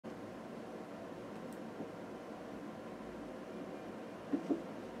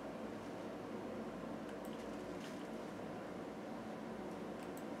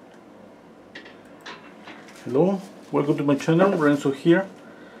Hello, welcome to my channel. Renzo here.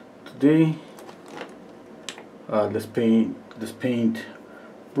 Today let's paint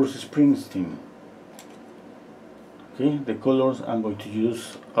Bruce Springsteen. Okay, the colors I'm going to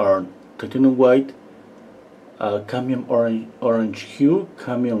use are titanium white, cadmium orange hue,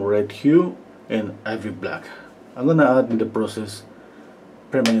 cadmium red hue, and ivory black. I'm gonna add in the process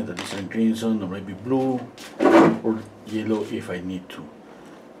permanent adhesive crimson or maybe blue or yellow if I need to.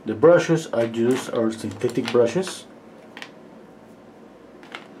 The brushes I use are synthetic brushes.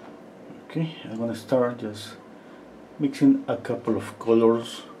 Okay, I'm gonna start just mixing a couple of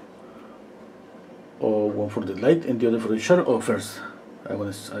colors, or one for the light and the other for the shadow. Oh, first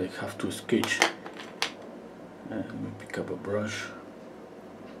I have to sketch. Let me pick up a brush.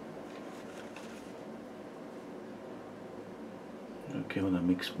 Okay, I'm gonna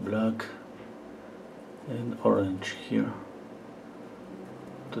mix black and orange here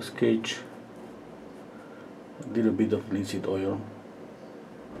to sketch a little bit of linseed oil.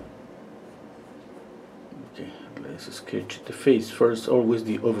 Okay, let's sketch the face first, always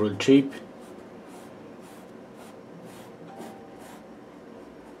the overall shape.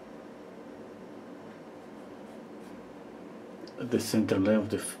 The center line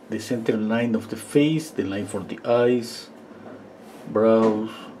of the face, the line for the eyes,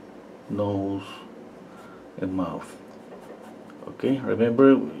 brows, nose, and mouth. Okay,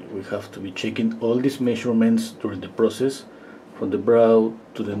 remember we have to be checking all these measurements during the process. From the brow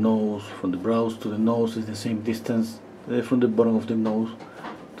to the nose, from the brows to the nose is the same distance, from the bottom of the nose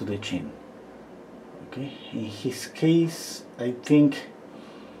to the chin. Okay, in his case I think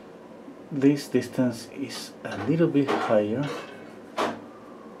this distance is a little bit higher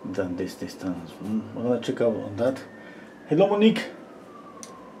than this distance. I'm gonna check out on that. Hello Monique,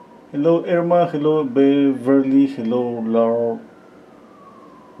 hello Irma, hello Beverly, hello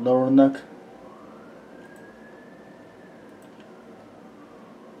Lornak.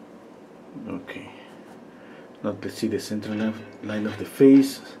 Okay, now let's see the center line of the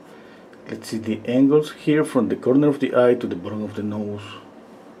face. Let's see the angles here from the corner of the eye to the bottom of the nose.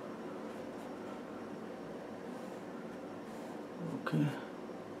 Okay,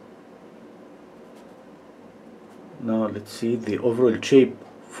 now let's see the overall shape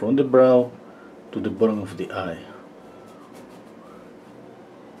from the brow to the bottom of the eye.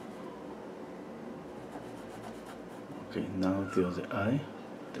 Okay, now the other eye,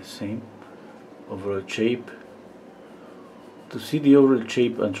 the same overall shape. To see the overall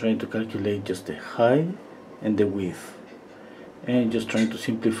shape, I'm trying to calculate just the height and the width, and just trying to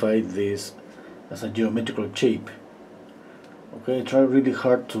simplify this as a geometrical shape. Okay, I try really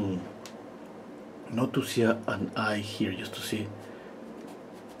hard to not to see an eye here, just to see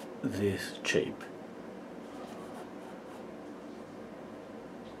this shape.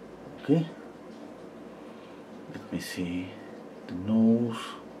 Okay, let me see the nose,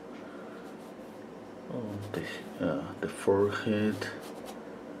 the forehead,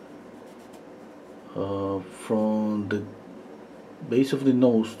 from the base of the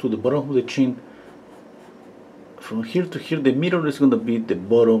nose to the bottom of the chin. From here to here, the middle is going to be the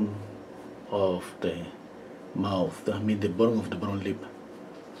bottom of the mouth, I mean the bottom of the bottom lip.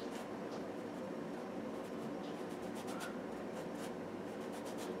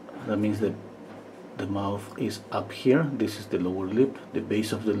 That means that the mouth is up here. This is the lower lip, the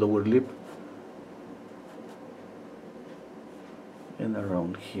base of the lower lip, and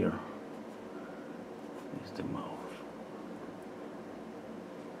around here is the mouth.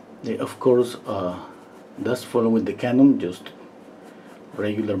 Yeah, of course, that's following the canon, just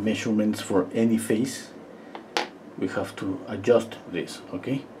regular measurements for any face. We have to adjust this,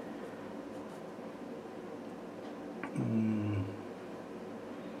 okay?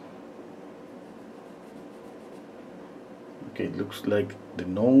 Okay, it looks like the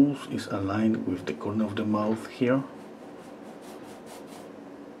nose is aligned with the corner of the mouth here.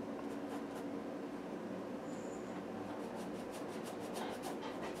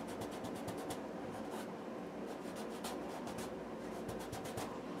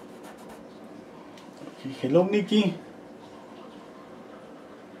 Okay, hello Nikki.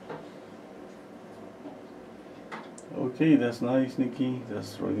 Okay, that's nice, Nikki.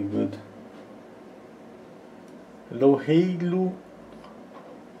 That's really good. Hello, Halo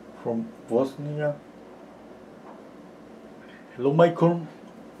from Bosnia. Hello, Michael.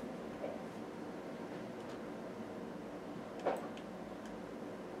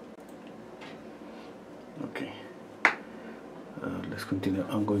 Okay, let's continue.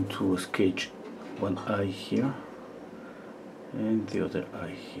 I'm going to sketch one eye here and the other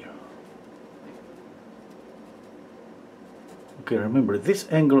eye here. Okay, remember this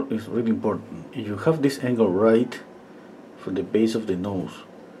angle is really important. If you have this angle right from the base of the nose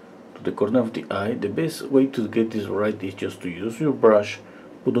to the corner of the eye, the best way to get this right is just to use your brush,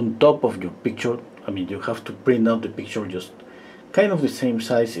 put on top of your picture. I mean, you have to print out the picture just kind of the same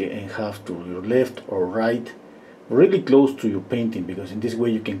size and have to your left or right, really close to your painting, because in this way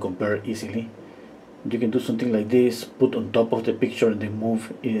you can compare easily. You can do something like this, put on top of the picture and then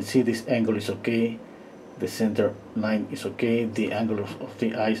move. You can see this angle is okay, the center line is okay, the angle of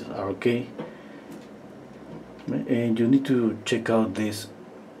the eyes are okay, and you need to check out this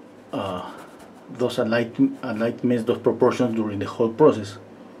those alignments, those proportions during the whole process.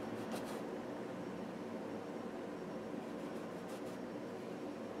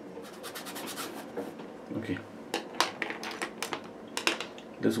 Okay,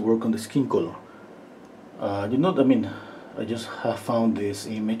 let's work on the skin color. You know, I mean, I just have found this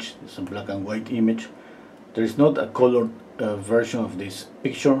image. It's a black and white image. There is not a colored version of this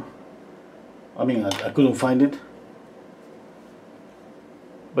picture. I mean, I couldn't find it.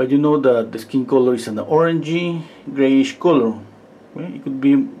 But you know that the skin color is an orangey, grayish color. Okay? It could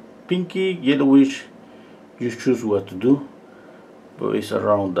be pinky, yellowish. You choose what to do, but it's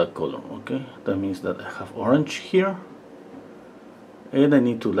around that color. Okay, that means that I have orange here, and I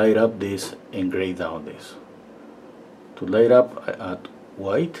need to light up this and gray down this. To light up, I add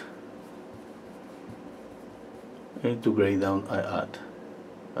white, and to gray down, I add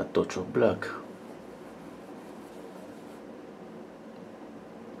a touch of black.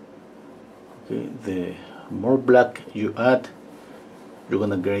 Okay, the more black you add, you're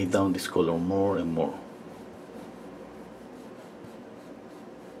gonna gray down this color more and more.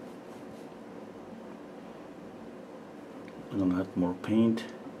 I'm gonna add more paint.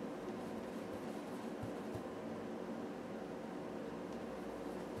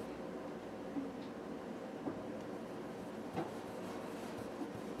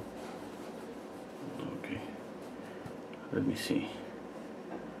 Okay, let me see.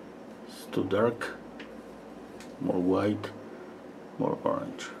 It's too dark. More white, more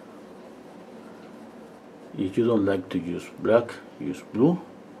orange. If you don't like to use black, use blue,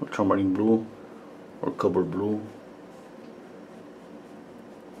 ultramarine blue, or copper blue.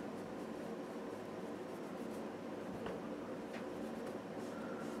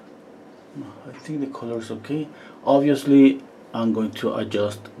 I think the color is okay. Obviously, I'm going to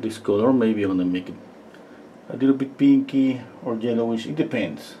adjust this color. Maybe I'm gonna make it a little bit pinky or yellowish. It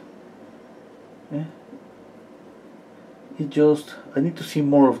depends. Yeah. I need to see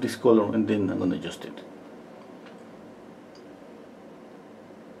more of this color, and then I'm gonna adjust it.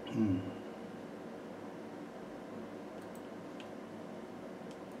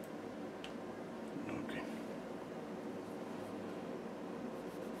 Okay.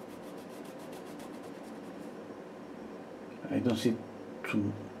 I don't see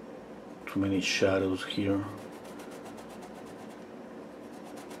too many shadows here.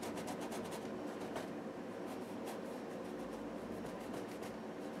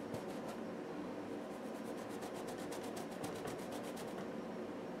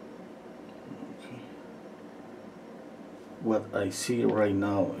 What I see right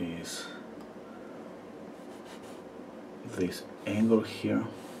now is this angle here.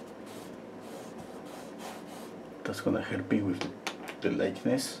 That's gonna help me with the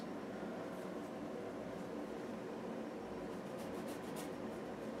lightness.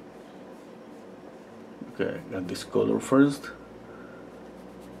 Okay, I got this color first.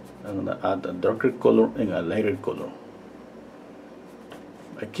 I'm gonna add a darker color and a lighter color.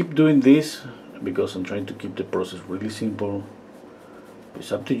 I keep doing this because I'm trying to keep the process really simple.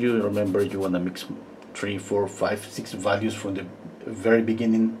 It's up to you. Remember, you want to mix 3, 4, 5, 6 values from the very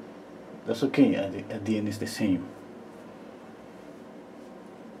beginning. That's okay. At the end, it's the same.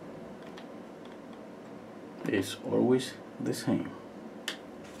 It's always the same.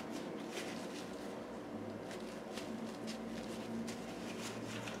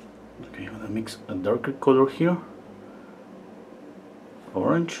 Okay, I'm gonna mix a darker color here.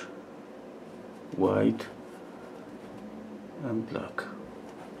 Orange, white, and black.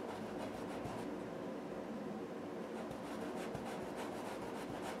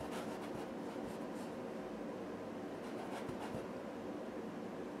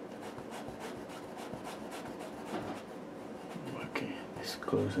 Okay, this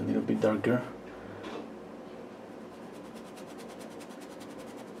color is a little bit darker.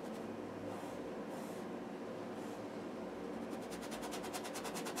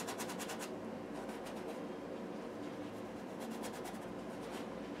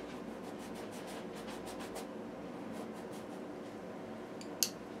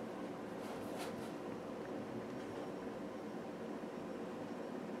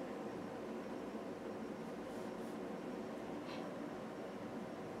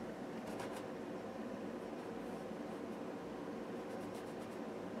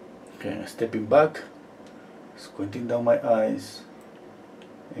 Okay, stepping back, squinting down my eyes,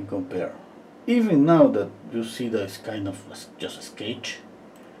 and compare. Even now that you see that it's kind of just a sketch,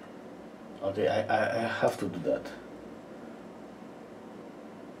 okay, I have to do that.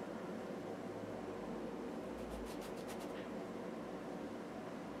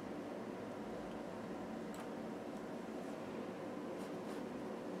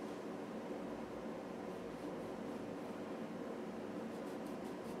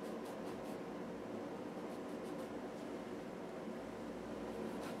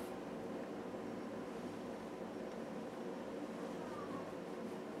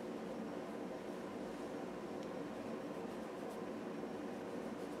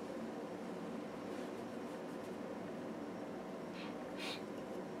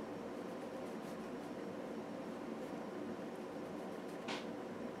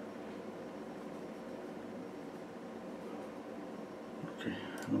 Okay,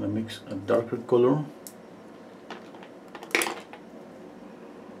 I'm gonna mix a darker color,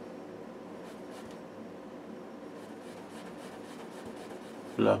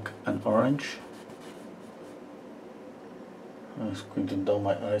 black and orange. I'm squinting down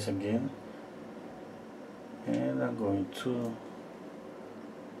my eyes again, and I'm going to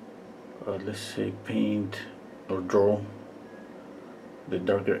let's say paint or draw the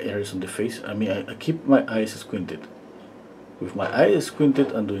darker areas on the face. I mean, I keep my eyes squinted. With my eyes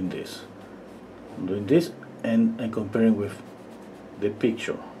squinted, I'm doing this. I'm doing this, and I'm comparing with the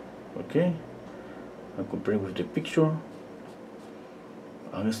picture. Okay, I'm comparing with the picture.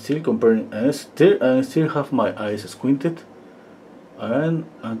 I'm still comparing, and I still have my eyes squinted, and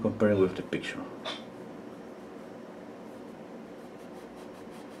I'm comparing with the picture.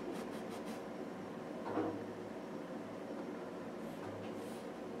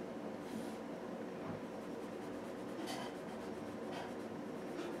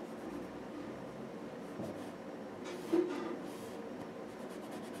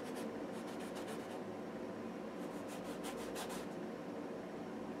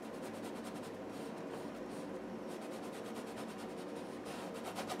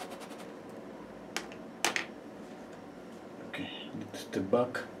 Step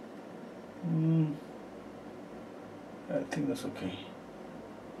back. I think that's okay.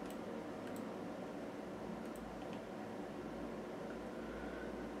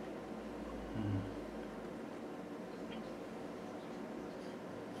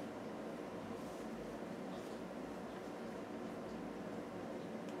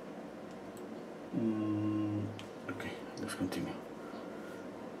 Okay, let's continue.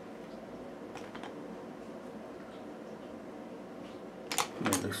 Now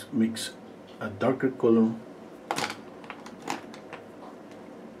let's mix a darker color,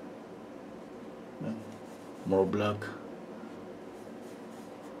 more black,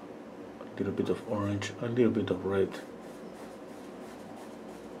 a little bit of orange, a little bit of red.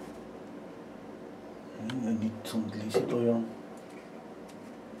 And I need some linseed oil.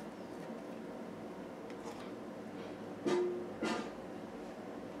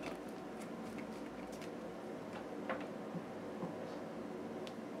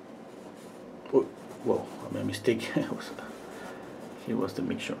 Oh, whoa, I made a mistake. Here was the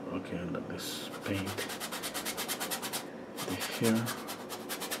mixture. Okay, now let's paint the hair.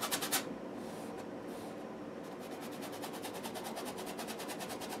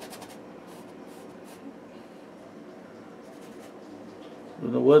 You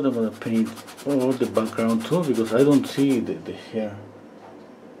know what? I'm gonna paint all the background too, because I don't see the hair.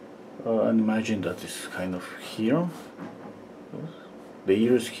 And imagine that is kind of here. The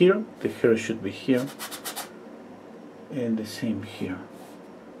ear is here, the hair should be here, and the same here.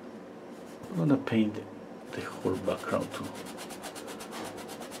 I'm gonna paint the whole background too.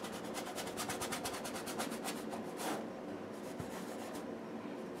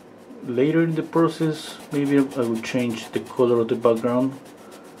 Later in the process, maybe I will change the color of the background.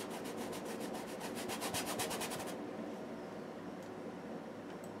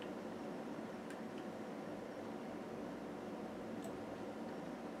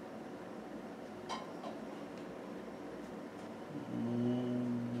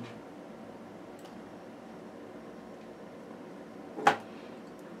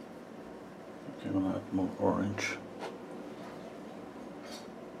 I'm gonna add more orange.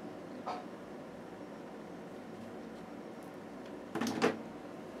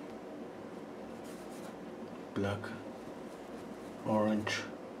 Black, orange,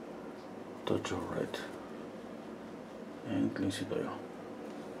 touch of red, and linseed oil.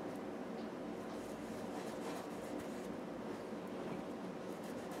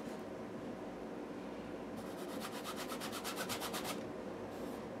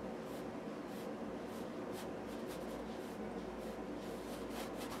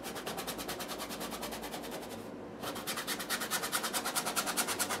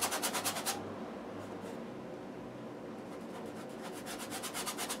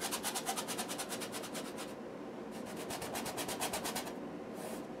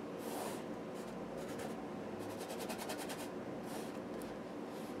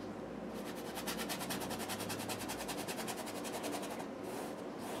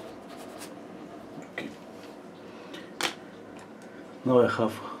 now I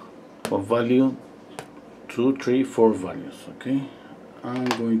have one value, 2, 3, 4 values. Okay, I'm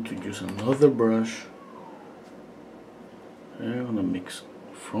going to use another brush. I'm gonna mix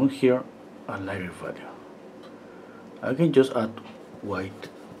from here a lighter value. I can just add white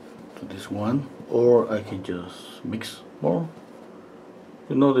to this one, or I can just mix more.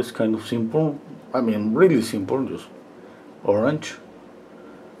 You know, this kind of simple, I mean really simple, just orange,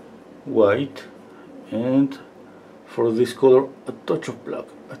 white, and for this color a touch of black,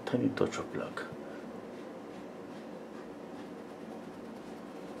 a tiny touch of black.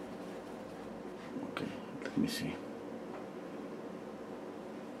 Okay, let me see.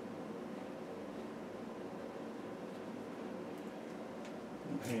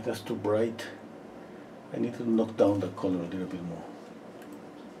 Okay, that's too bright. I need to knock down the color a little bit more.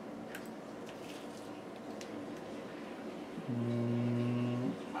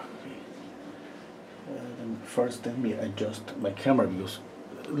 First, let me adjust my camera because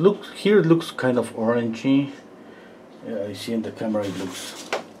here it looks kind of orangey. I see in the camera it looks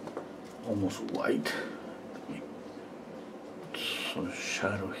almost white. Let me put some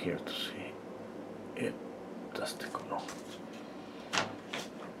shadow here to see it. That's the color.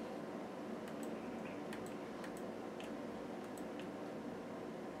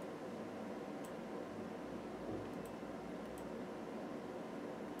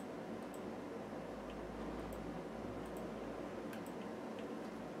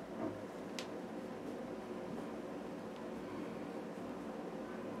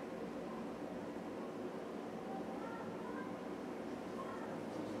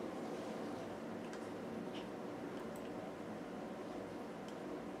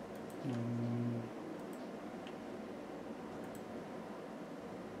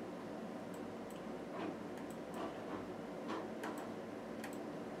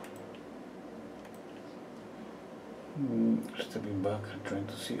 Stepping back and trying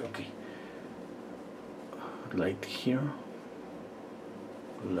to see. Okay, light here,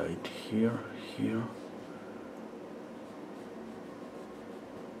 light here, here.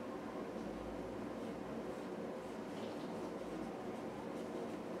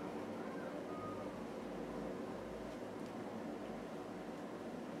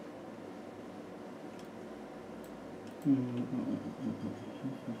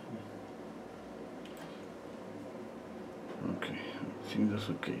 Okay, I think that's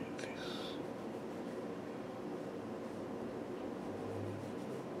okay. This.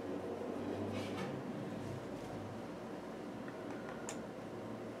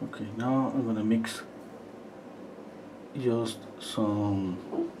 Okay, now I'm gonna mix just some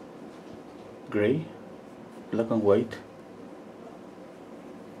gray, black and white.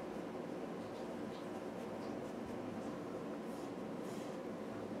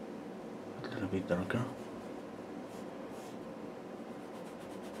 A little bit darker.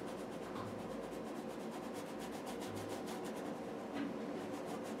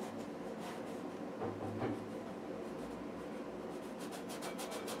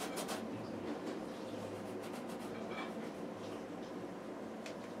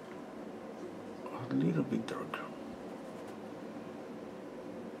 A little bit darker.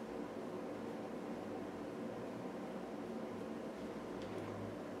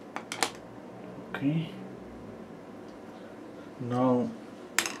 Okay. Now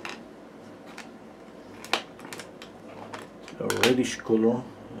a reddish color.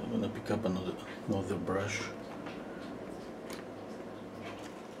 I'm gonna pick up another brush.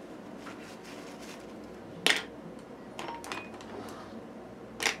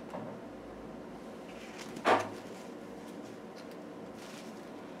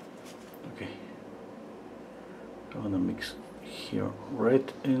 Okay, I'm gonna mix here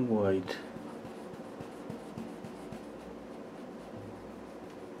red and white.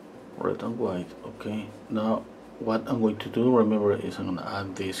 Red and white. Okay, now what I'm going to do, remember, is I'm gonna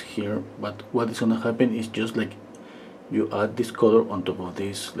add this here, but what is gonna happen is just like you add this color on top of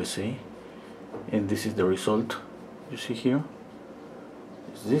this, let's say, and this is the result. You see here,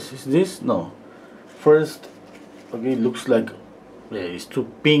 is this no, first, okay, it looks like, yeah, it's too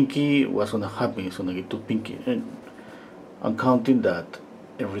pinky. What's gonna happen is gonna get too pinky, and I'm counting that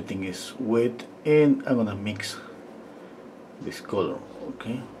everything is wet, and I'm gonna mix this color.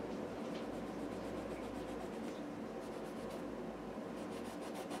 Okay,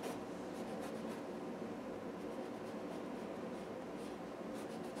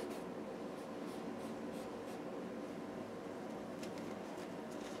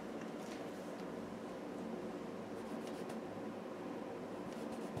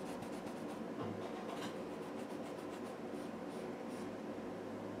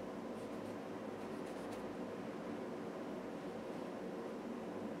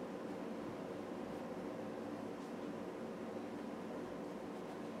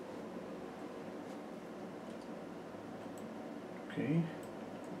 Okay.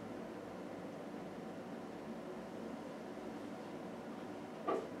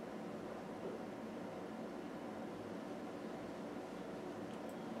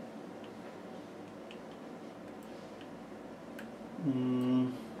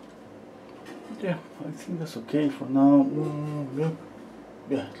 Yeah, I think that's okay for now.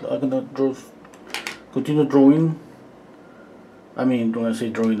 Yeah, I'm gonna continue drawing. I mean, when I say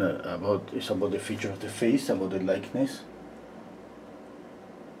drawing, it's about the feature of the face, about the likeness.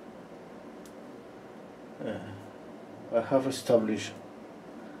 I have established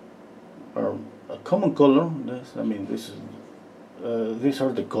a common color. I mean, these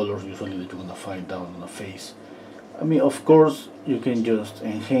are the colors usually that you're gonna find down on a face. I mean, of course, you can just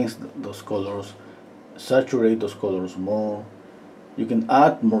enhance those colors, saturate those colors more. You can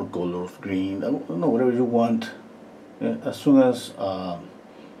add more colors, green, I don't know, whatever you want. As soon as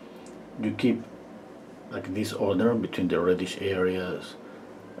you keep like this order between the reddish areas.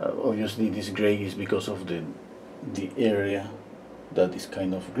 Obviously, this gray is because of the area that is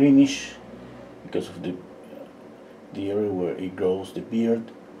kind of greenish, because of the area where it grows the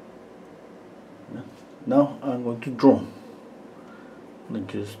beard. Now I'm going to draw. I'm going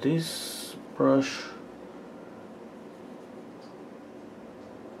to use this brush.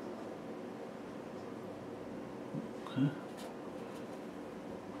 Okay.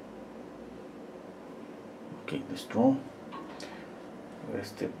 Okay, let's draw. Let's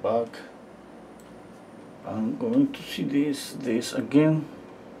step back. I'm going to see this again.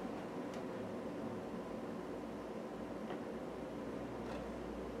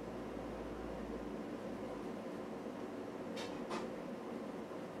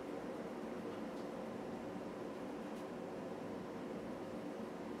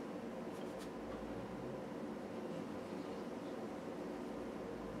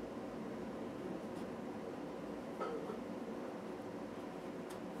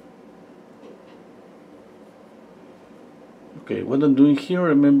 Okay, what I'm doing here,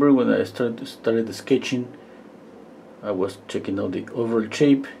 remember when I started sketching, I was checking out the overall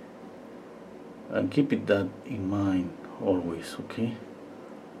shape and keeping that in mind always, okay?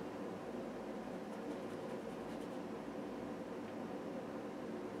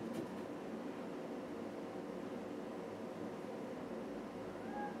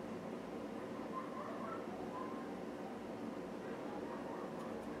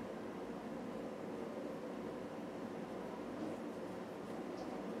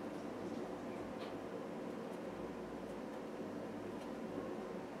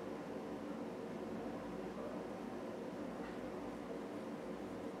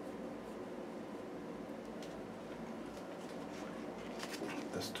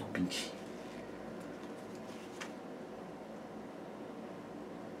 That's too pinchy.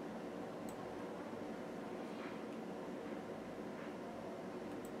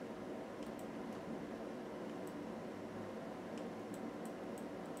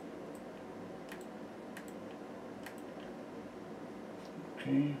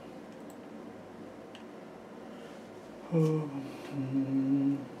 Okay.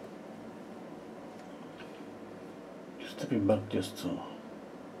 Stepping back just to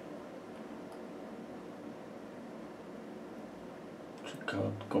check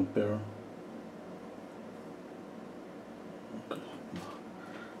out, compare. Okay.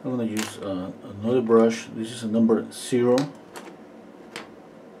 I'm gonna use another brush. This is a number 0.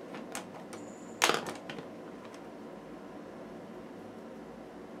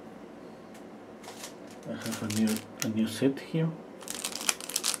 I have a new set here.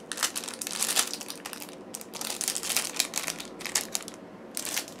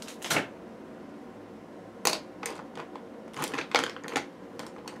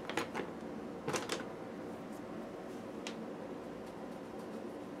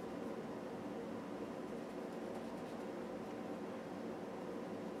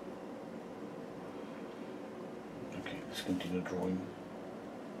 Okay, let's continue drawing.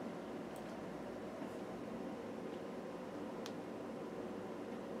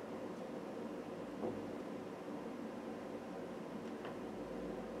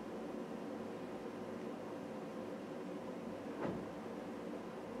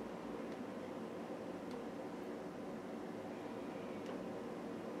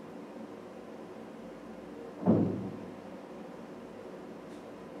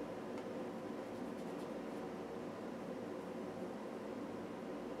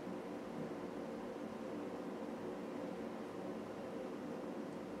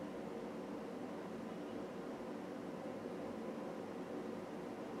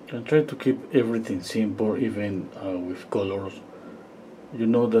 I try to keep everything simple, even with colors. You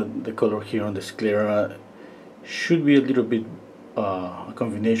know that the color here on the sclera should be a little bit a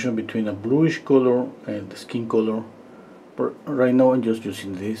combination between a bluish color and the skin color, but right now I'm just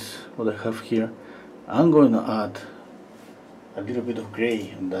using this, what I have here. I'm going to add a little bit of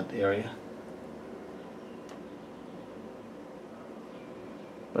gray in that area,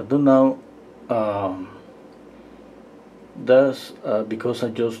 but don't now that's because I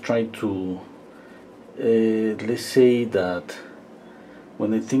just try to let's say that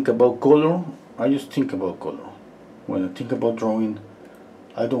when I think about color, I just think about color. When I think about drawing,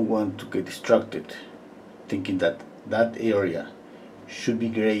 I don't want to get distracted thinking that that area should be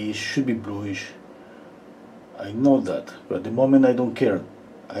grayish, should be bluish. I know that, but at the moment I don't care.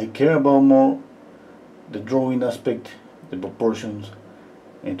 I care about more the drawing aspect, the proportions,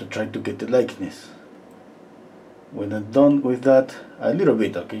 and to try to get the likeness. When I'm done with that, a little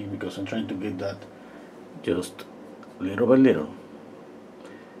bit, okay, because I'm trying to get that just little by little.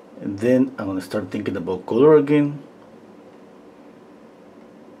 And then I'm gonna start thinking about color again.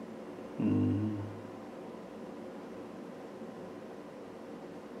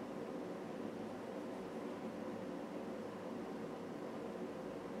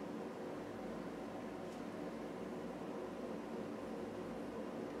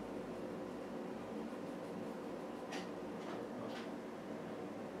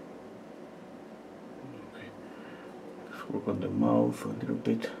 Let's work on the mouth a little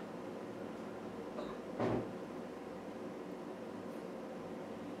bit.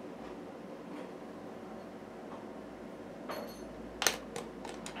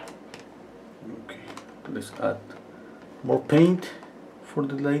 Okay, let's add more paint for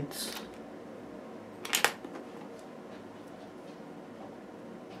the lights.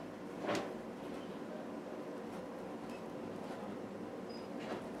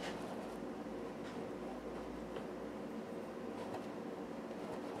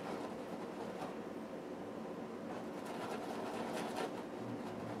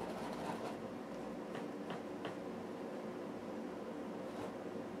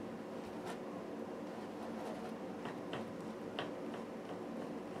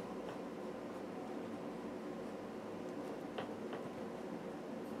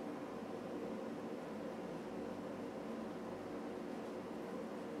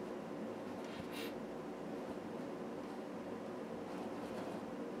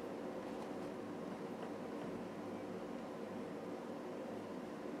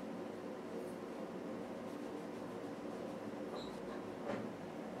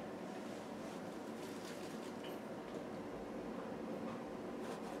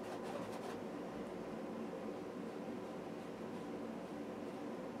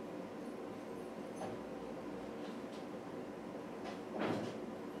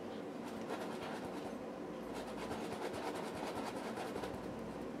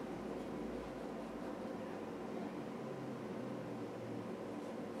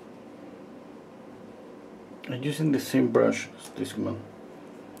 I'm using the same brush as this one,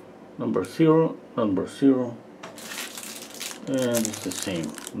 number 0, number 0, and it's the same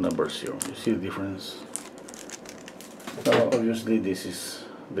number 0. You see the difference? Now obviously this is,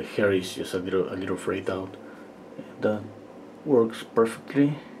 the hair is just a little frayed out. That works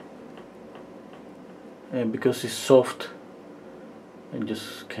perfectly, and because it's soft, I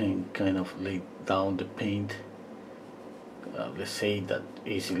just can kind of lay down the paint, let's say that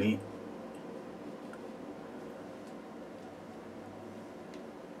easily.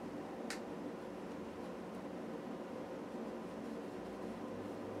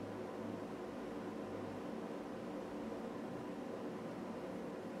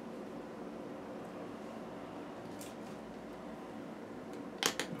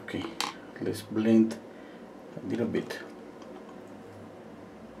 Okay, let's blend a little bit.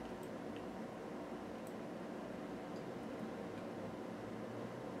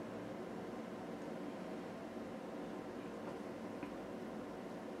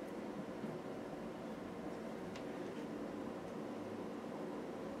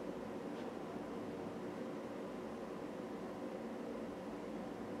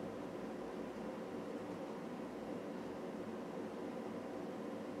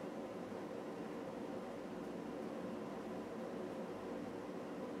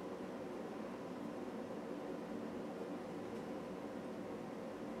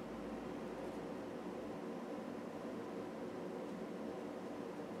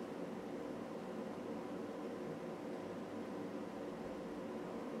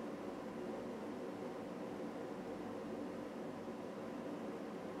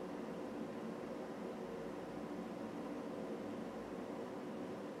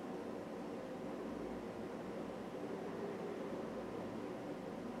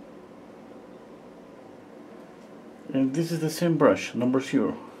 And this is the same brush, number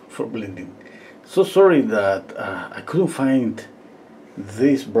 0, for blending. So sorry that I couldn't find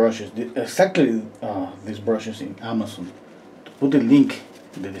these brushes, exactly these brushes in Amazon. To put the link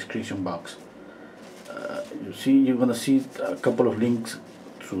in the description box. You see, you're gonna see a couple of links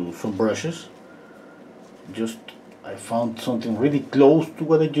to some brushes. Just I found something really close to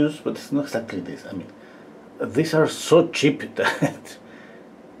what I use, but it's not exactly this. I mean, these are so cheap that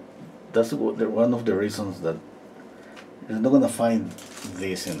that's one of the reasons that you're not gonna find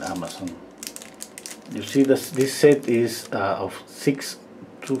this in Amazon. You see, this set is of 6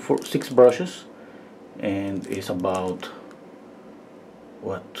 brushes, and it's about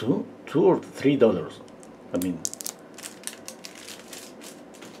what, $2 or $3. I mean,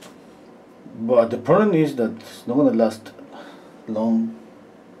 but the problem is that it's not gonna last long.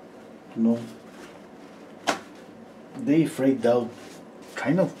 You know, they fade out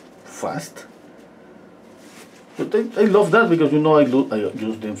kind of fast. But I love that because, you know, I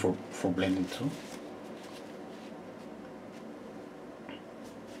use them for blending too.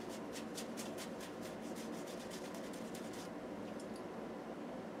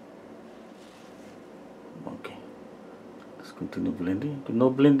 Okay, let's continue blending. You know,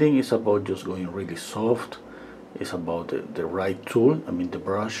 blending is about just going really soft. It's about the right tool, I mean the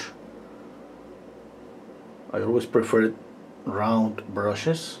brush. I always prefer round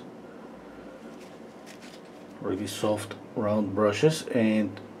brushes, really soft round brushes,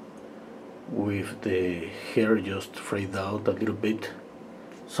 and with the hair just frayed out a little bit,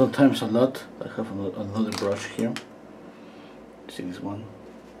 sometimes a lot. I have another brush here. See this one?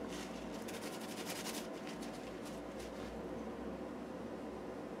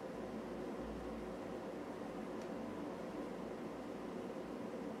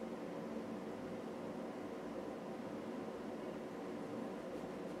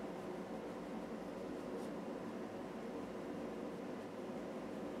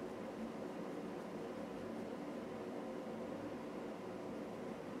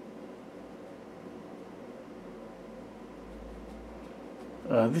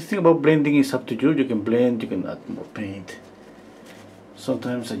 This thing about blending is up to you. You can blend, you can add more paint.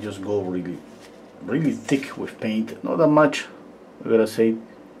 Sometimes I just go really thick with paint, not that much, I gotta say,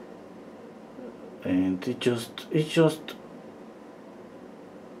 and it just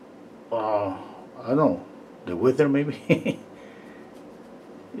I don't know, the weather maybe.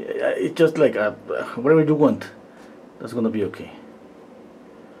 It's just like whatever you want, that's gonna be okay.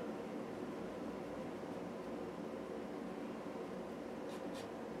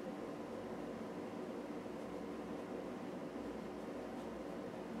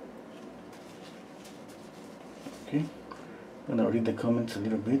 Okay, I'm gonna read the comments a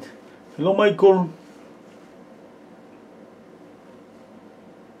little bit. Hello, Michael.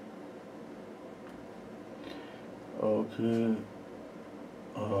 Okay,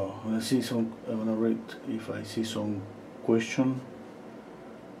 let's see some. I'm gonna read if I see some question.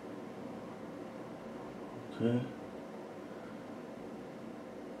 Okay.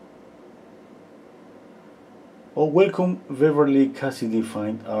 Oh, welcome, Beverly Cassidy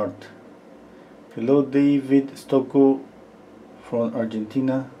Fine Art. Hello, David Stocco from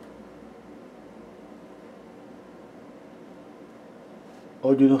Argentina.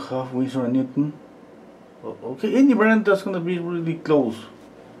 Oh, you don't have Winsor & Newton? Oh, okay, any brand that's gonna be really close.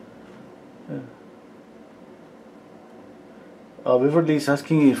 Yeah. Beverly is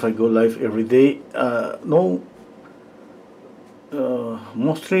asking if I go live every day. No,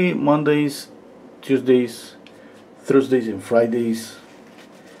 mostly Mondays, Tuesdays, Thursdays, and Fridays.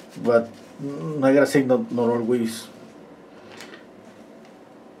 But I gotta say, not always.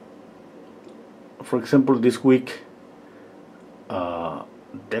 For example, this week,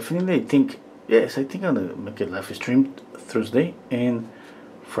 definitely, I think I'm gonna make a live stream Thursday and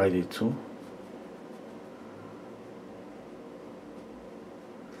Friday too.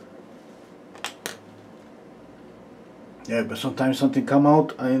 Yeah, but sometimes something come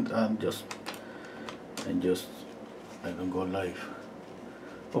out and I don't go live.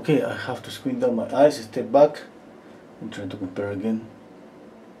 Okay, I have to squint down my eyes, step back, and try to compare again.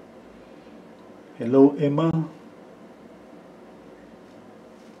 Hello, Emma.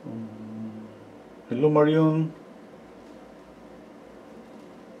 Hello, Marion.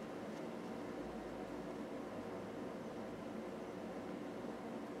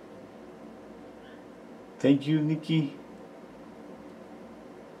 Thank you, Nikki.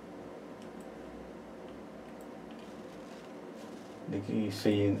 Nikki is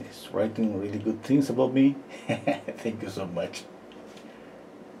saying, is writing really good things about me. Thank you so much.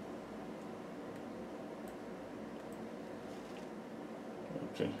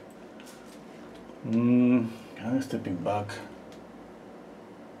 Okay. I'm stepping back.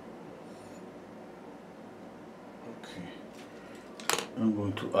 Okay. I'm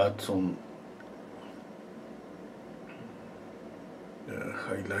going to add some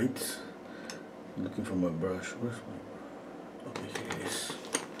highlights. Looking for my brush. Where's my? Okay, here it is.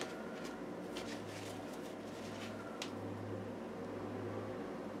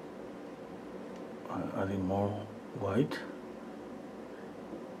 Adding more white.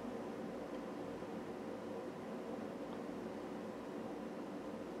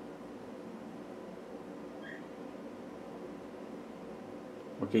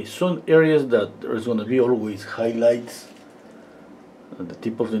 Okay, some areas that there's going to be always highlights at the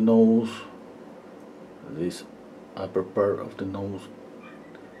tip of the nose, this upper part of the nose,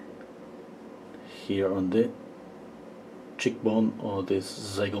 here on the cheekbone or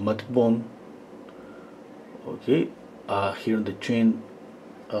this zygomatic bone. Okay, here on the chin,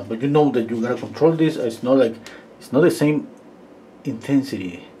 but you know that you gotta control this. It's not the same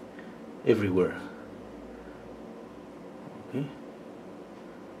intensity everywhere. Okay,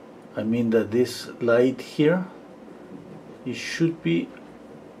 I mean that this light here, it should be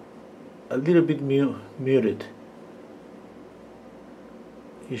a little bit muted.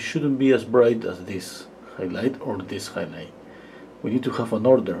 It shouldn't be as bright as this highlight or this highlight. We need to have an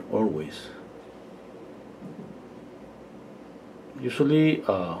order always. Usually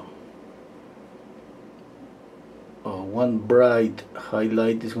one bright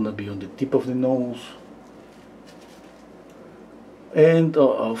highlight is going to be on the tip of the nose and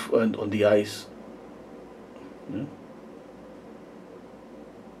on the eyes. Yeah.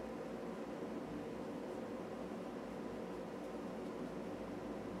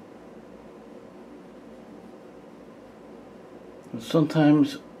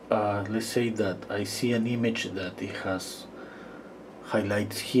 Sometimes, let's say that I see an image that it has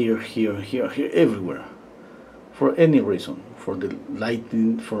highlights here, here, here, here, everywhere, for any reason, for the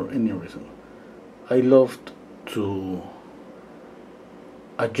lighting, for any reason. I love to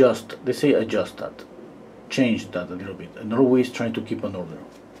adjust, let's say adjust that, change that a little bit, and always trying to keep an order.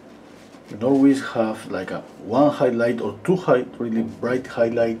 And always have like a one highlight or two really bright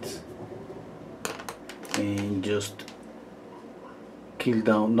highlights, and just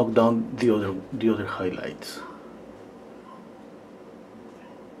knock down the other highlights.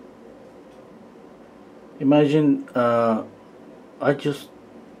 Imagine, I just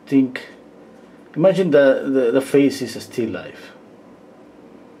think, imagine the face is still life.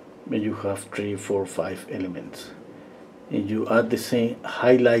 When you have 3, 4, 5 elements, and you add the same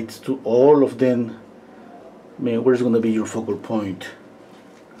highlights to all of them, I mean, where's going to be your focal point?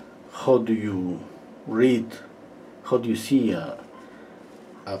 How do you read? How do you see a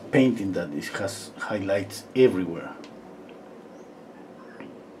painting that has highlights everywhere?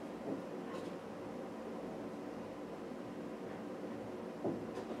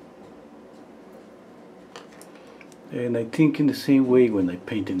 And I think in the same way when I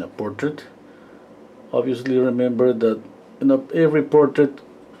paint in a portrait, obviously remember that in every portrait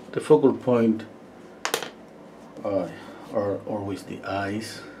the focal point are always the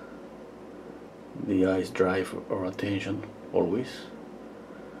eyes. The eyes drive our attention always.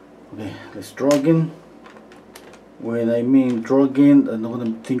 Okay, let's draw again. When I mean draw again, I'm not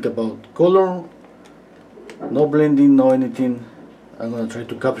going to think about color, no blending, no anything. I'm going to try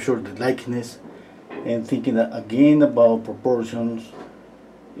to capture the likeness and thinking again about proportions.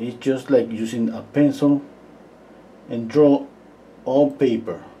 It's just like using a pencil and draw on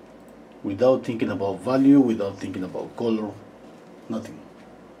paper without thinking about value, without thinking about color, nothing.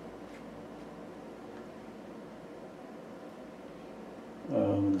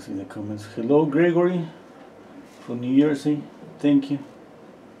 Let's see the comments. Hello Gregory from New Jersey, thank you.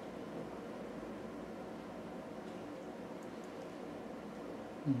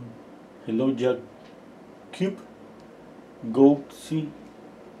 Hello Jack Cube, Goat C.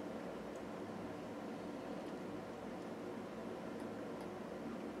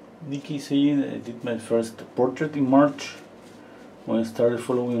 Nikki saying I did my first portrait in March. When I started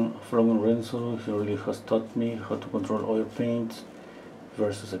following Renzo, he really has taught me how to control oil paints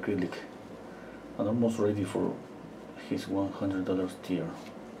versus acrylic. I'm almost ready for his $100 tier.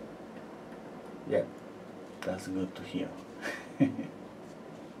 Yeah, that's good to hear.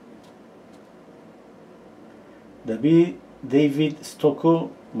 David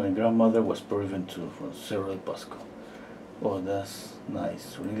Stocco, my grandmother was Peruvian too, from Cerro del Pasco. Oh, that's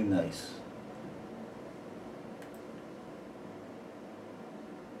nice, really nice.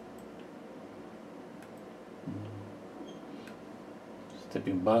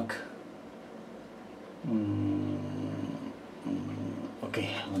 Stepping back. Okay,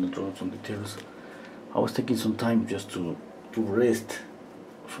 I'm gonna draw some details. I was taking some time just to rest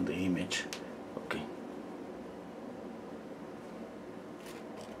from the image. Okay.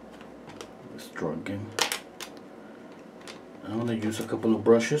 Let's draw again. I'm gonna use a couple of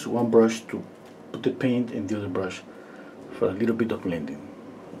brushes. One brush to put the paint and the other brush for a little bit of blending.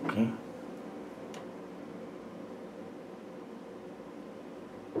 Okay.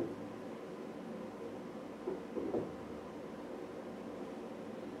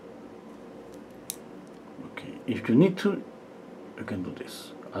 Okay. If you need to, you can do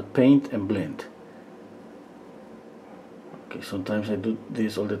this. Add paint and blend. Okay. Sometimes I do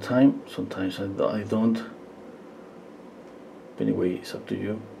this all the time. Sometimes I don't. Anyway, it's up to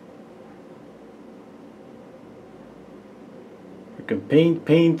you. You can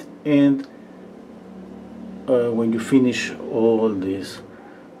paint, and when you finish all this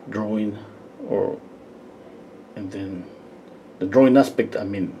drawing, and then the drawing aspect, I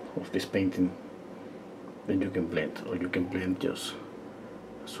mean, of this painting, then you can blend, or you can blend just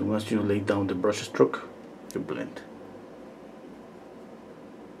as soon as you lay down the brush stroke, you blend.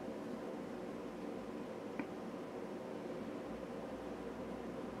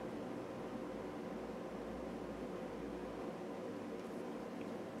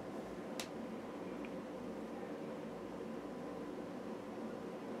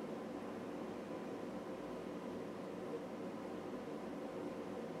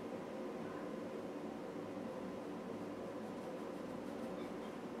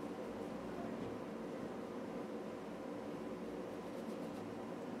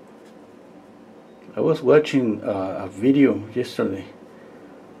 I was watching a video yesterday.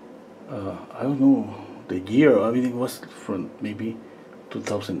 I don't know the year. I mean, it was from maybe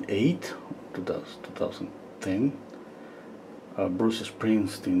 2008, 2010. Bruce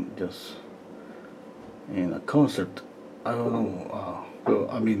Springsteen just in a concert. I don't know. Well,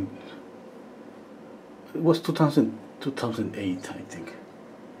 I mean, it was 2008, I think.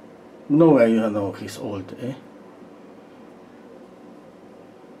 No, I don't know. He's old, eh?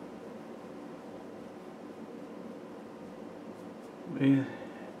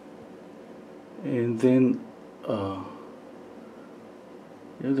 And then yeah,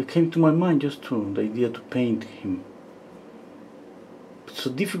 that came to my mind just to the idea to paint him. It's so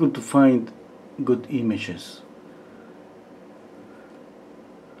difficult to find good images.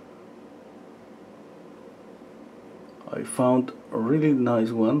 I found a really nice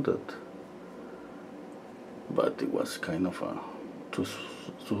one but it was kind of too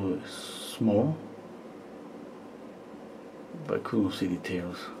small. But I couldn't see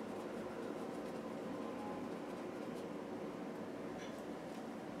details.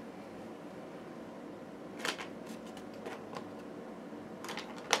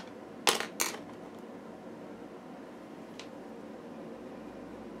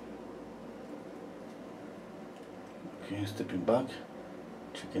 Okay, stepping back,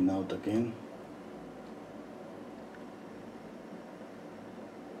 checking out again.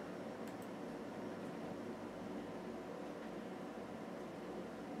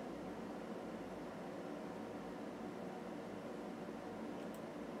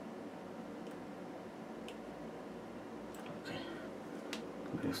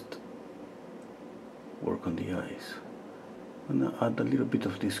 Let's work on the eyes. I'm gonna add a little bit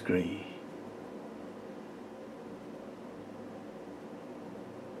of this gray.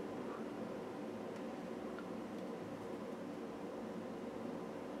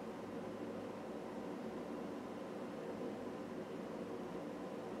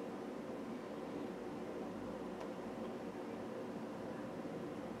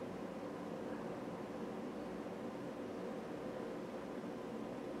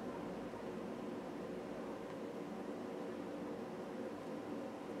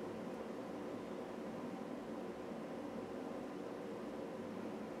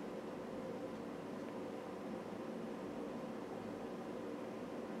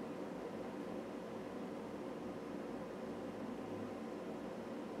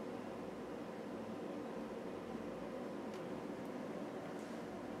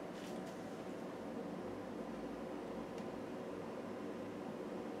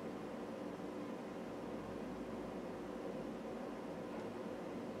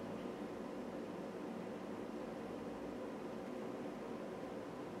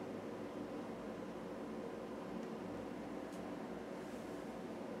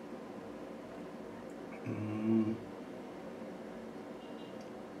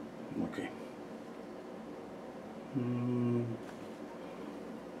 Okay.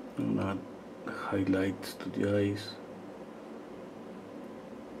 And add highlights to the eyes.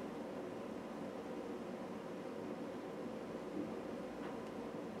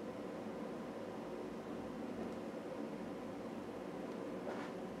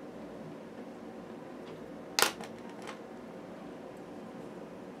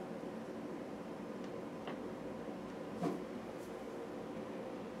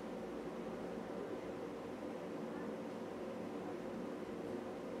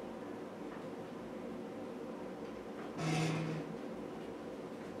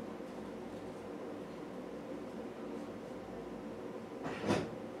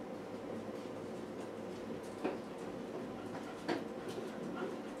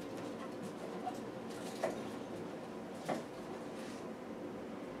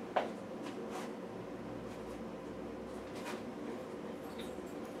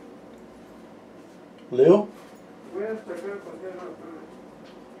 Leo?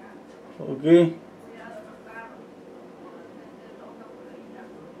 Okay.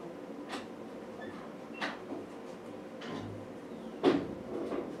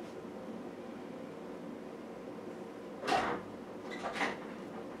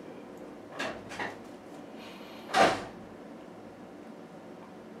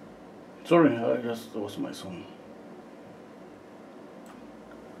 Sorry, that was my son.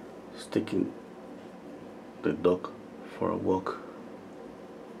 He's taking the dog for a walk.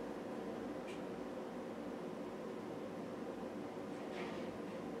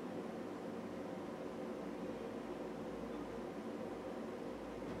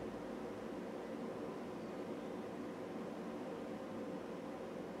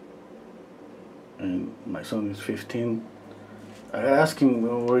 And my son is 15. I asked him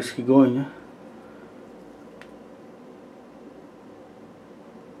where is he going. Yeah?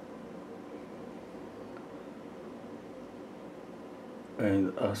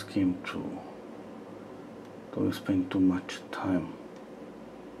 And ask him to don't spend too much time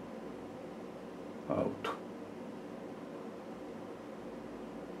out.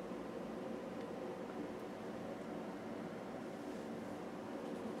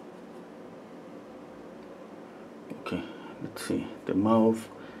 Okay, let's see. The mouth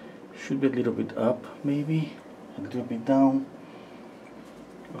should be a little bit up, maybe a little bit down.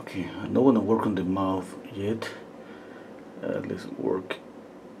 Okay, I don't want to work on the mouth yet. Let's work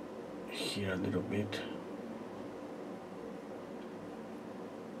here a little bit.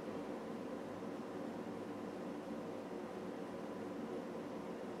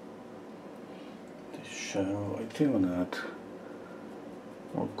 The shadow, I think I'm gonna add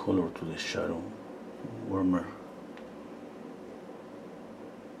more color to the shadow, warmer.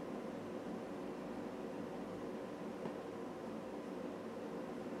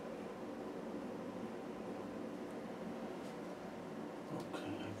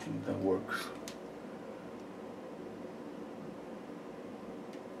 I think that works.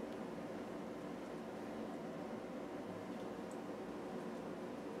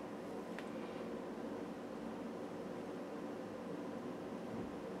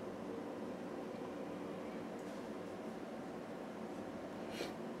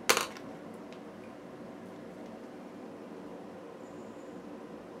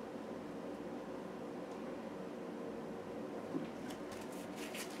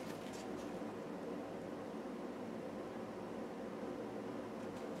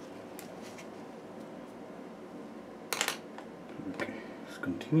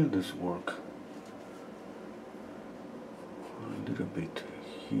 Continue this work a little bit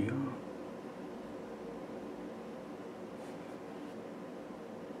here.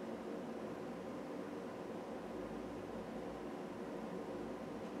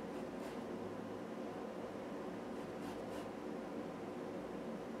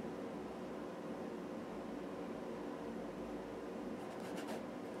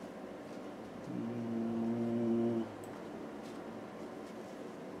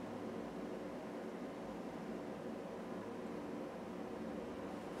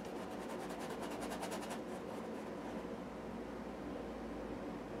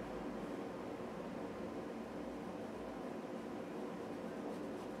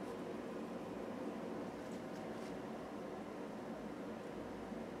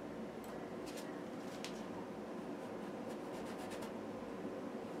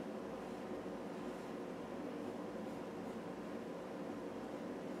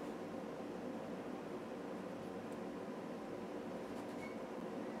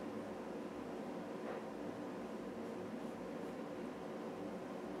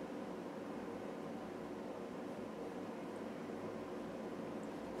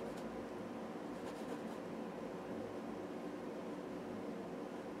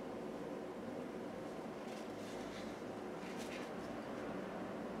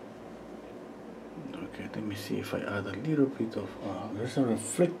 Okay, let me see if I add a little bit of, there's a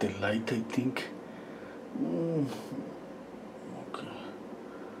reflected light, I think. Okay,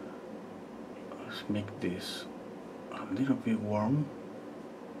 let's make this a little bit warm.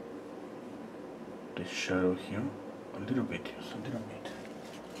 The shadow here, a little bit, just a little bit.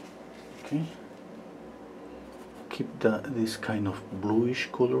 Okay, keep this kind of bluish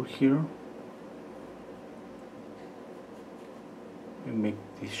color here. And make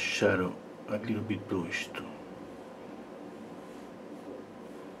this shadow a little bit bluish too.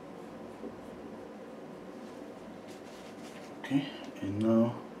 Okay, and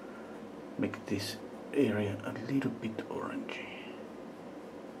now make this area a little bit orangey.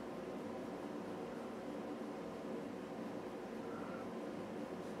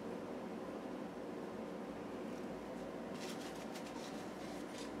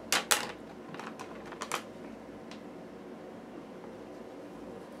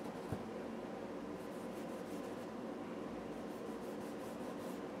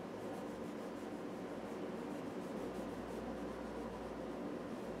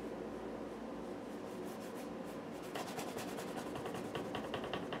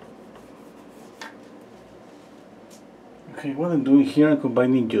 Okay, what I'm doing here, I'm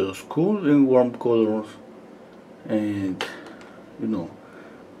combining just cool and warm colors, and you know,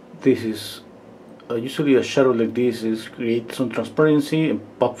 this is usually a shadow like this is create some transparency, and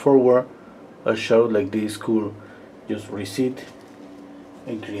pop forward a shadow like this could just recede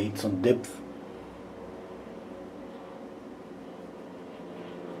and create some depth.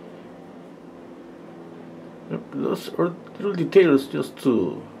 Those are little details just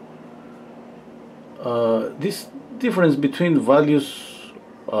to this difference between values,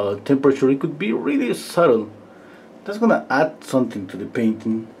 temperature, it could be really subtle. That's gonna add something to the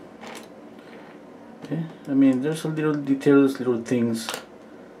painting. Okay? I mean, there's a little details, little things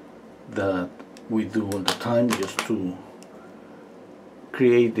that we do all the time just to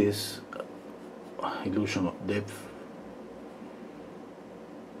create this illusion of depth.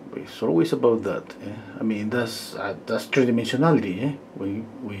 It's always about that. I mean, that's three-dimensionality.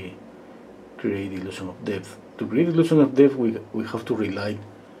 We create illusion of depth. To create illusion of depth, we have to rely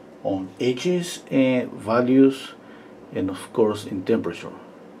on edges and values, and of course in temperature.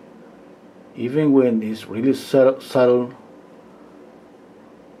 Even when it's really subtle,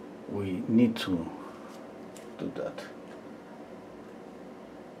 we need to do that.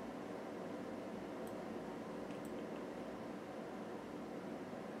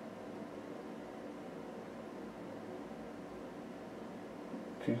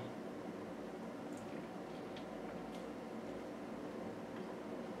 Okay.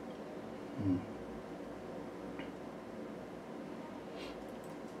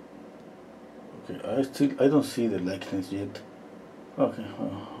 Okay, I don't see the likeness yet. Okay,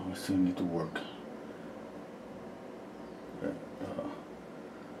 I still need to work. I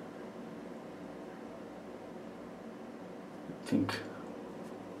think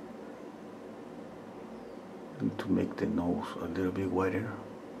I need to make the nose a little bit wider.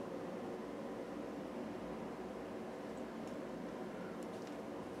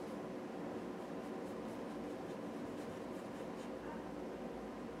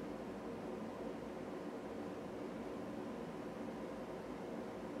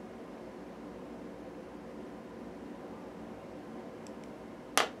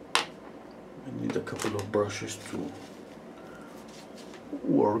 I need a couple of brushes to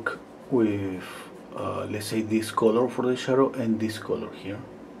work with, let's say, this color for the shadow and this color here.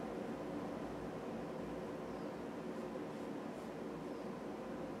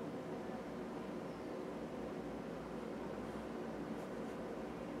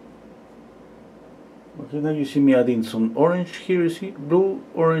 Okay, now you see me adding some orange here. You see blue,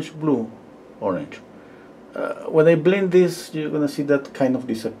 orange, blue, orange. When I blend this, you're gonna see that kind of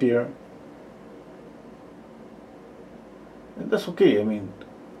disappear. And that's okay. I mean,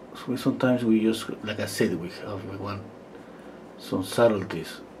 sometimes we just, like I said, we want some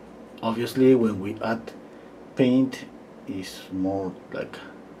subtleties. Obviously, when we add paint, it's more like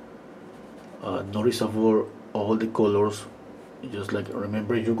noticeable all the colors. Just like,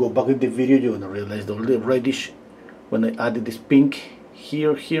 remember, you go back in the video, you're gonna realize all the reddish when I added this pink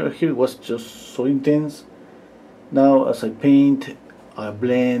here, it was just so intense. Now as I paint, I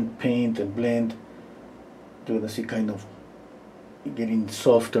blend, paint and blend, you're gonna see kind of getting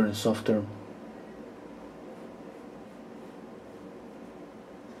softer and softer.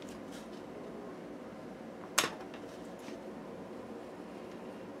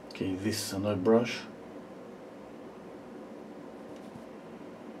 Okay, this is another brush.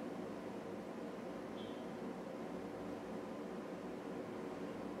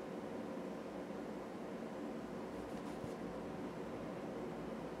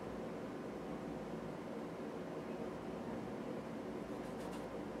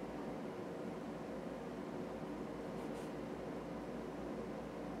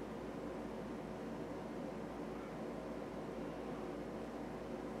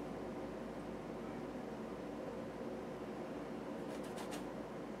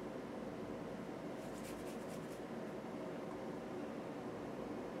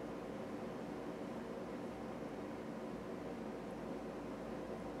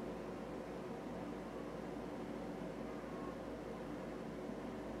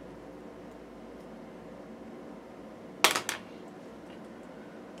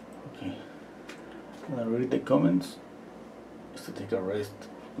 I read the comments just to take a rest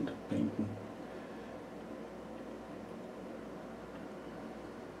on the painting.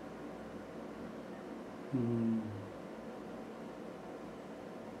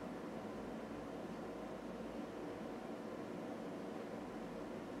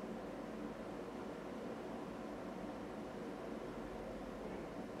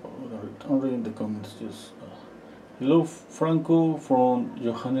 I'm reading the comments. Just hello, Franco from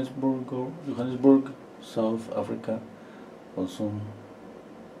Johannesburg, South Africa. Awesome.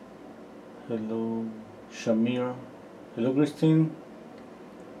 Hello, Shamir. Hello, Christine.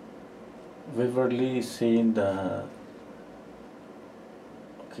 Beverly is saying that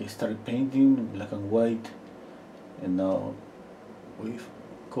okay, started painting black and white, and now with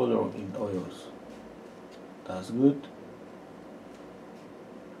color in oils. That's good.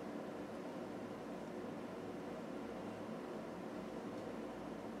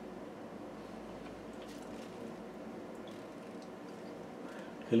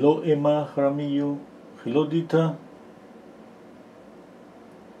 Hello, Emma Jaramillo. Hello, Dita.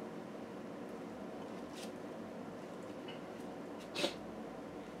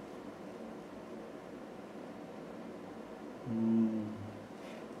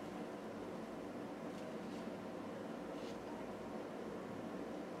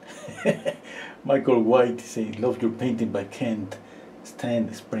 Michael White says, "Love your painting, but can't stand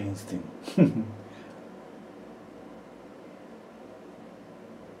Springsteen."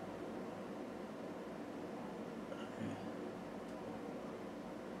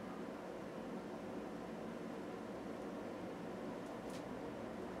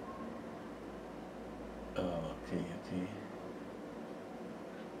 Okay, okay.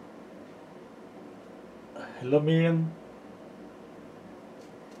 Hello, Miriam.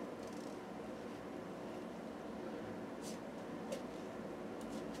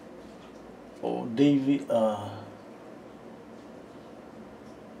 Oh, David.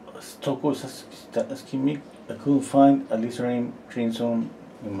 Stocko is asking me. I couldn't find a Listerine crimson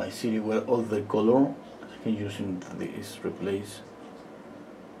in my city where all the color I can use in this replace.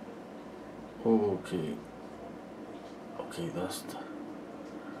 Okay. Okay, that's.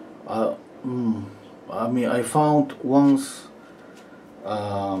 Uh, mm, I mean, I found once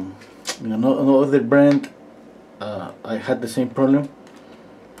in another brand. I had the same problem,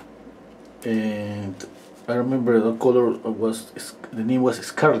 and I remember the color was the name was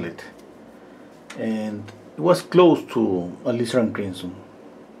Scarlet, and it was close to a Listerine crimson,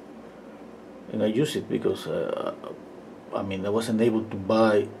 and I used it because I mean I wasn't able to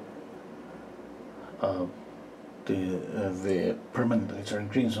buy uh, the permanent Listerine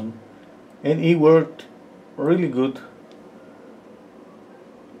crimson, and it worked really good.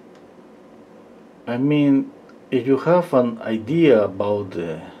 I mean, if you have an idea about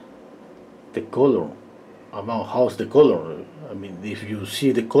the color, about how's the color. I mean, if you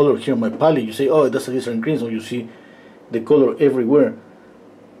see the color here on my palette, you say, "Oh, that's a different green." So you see the color everywhere.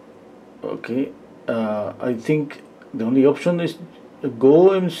 Okay, I think the only option is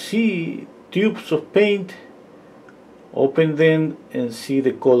go and see tubes of paint, open them and see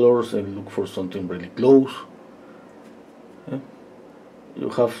the colors and look for something really close. Yeah. You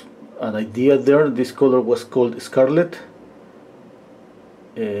have an idea there. This color was called Scarlet,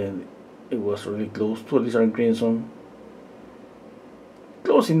 and it was really close to a Lizard Crimson.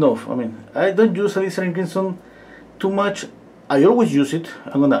 Close enough. I mean, I don't use a Lizard Crimson too much. I always use it.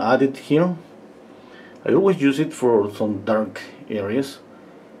 I'm gonna add it here. I always use it for some dark areas.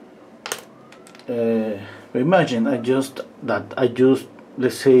 Imagine I just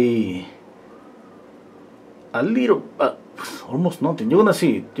let's say a little, almost nothing. You're gonna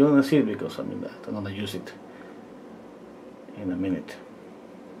see it. You're gonna see it because I mean I'm gonna use it in a minute.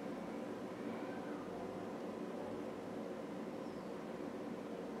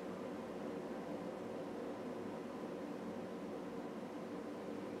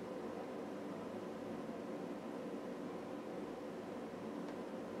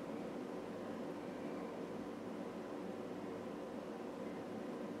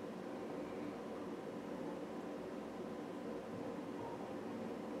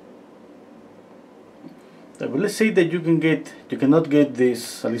 But let's say that you cannot get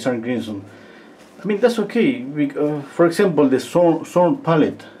this Alisar Crimson. I mean that's okay. For example, the Zorn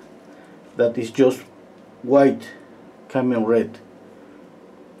palette that is just white, camel red,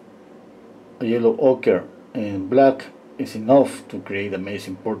 a yellow ochre, and black is enough to create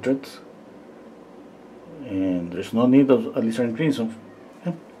amazing portraits. And there's no need of Alisar Crimson.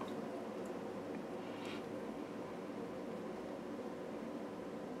 Yeah.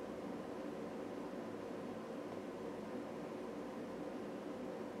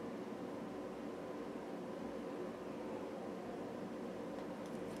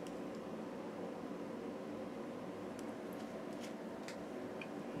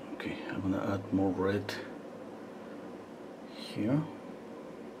 Okay, I'm gonna add more red here.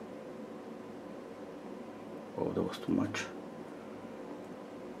 Oh, that was too much.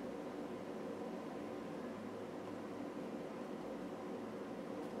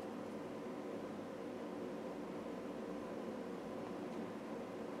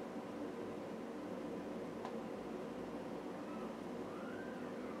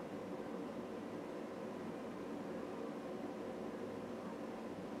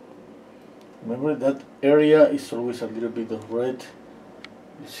 Remember that area is always a little bit of red.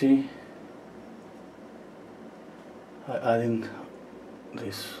 You see, I adding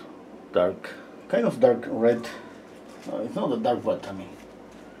this dark, kind of dark red. No, it's not a dark, but I mean,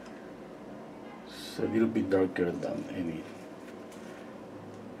 it's a little bit darker than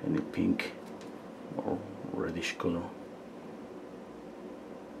any pink or reddish color.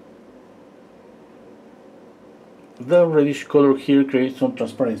 The reddish color here creates some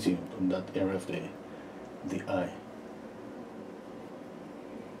transparency on that area of the eye.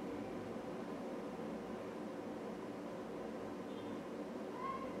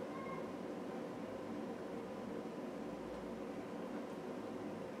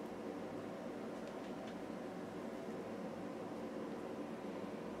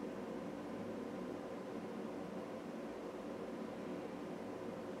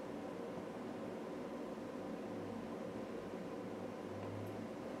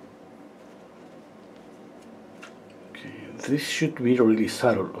 This should be really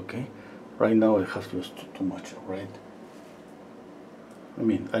subtle, okay? Right now I have used too much red. I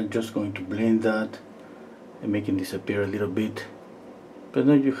mean, I'm just going to blend that and make it disappear a little bit, but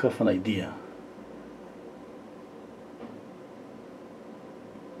now you have an idea.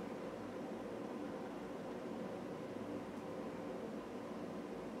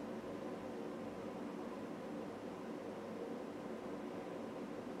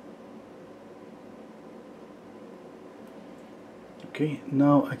 Okay,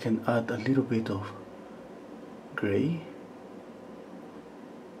 now I can add a little bit of gray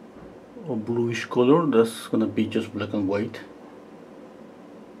or bluish color. That's gonna be just black and white.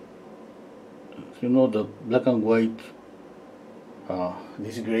 You know, the black and white,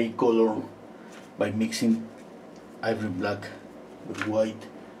 this gray color, by mixing ivory black with white,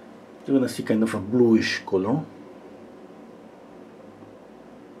 you're gonna see kind of a bluish color.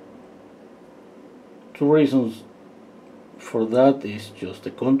 Two reasons for that is just the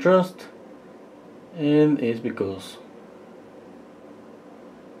contrast, and it's because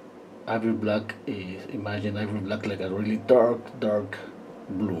ivory black is, imagine ivory black like a really dark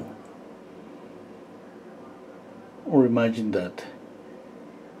blue, or imagine that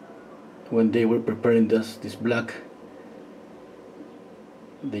when they were preparing this black,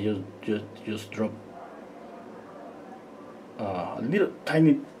 they just drop a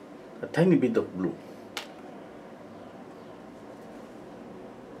tiny bit of blue.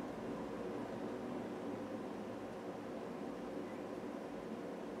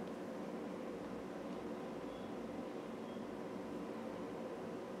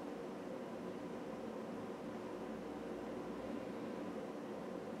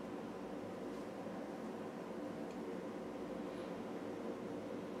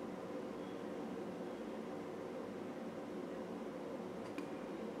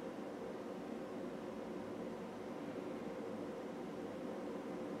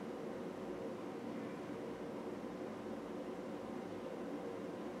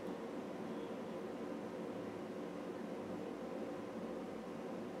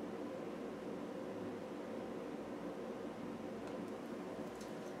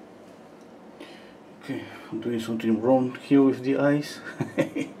 Okay, I'm doing something wrong here with the eyes.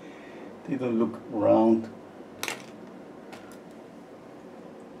 They don't look round.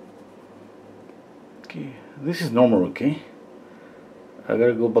 Okay, this is normal, okay? I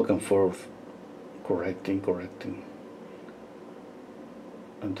gotta go back and forth, correcting,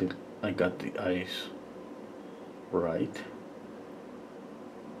 until I got the eyes right.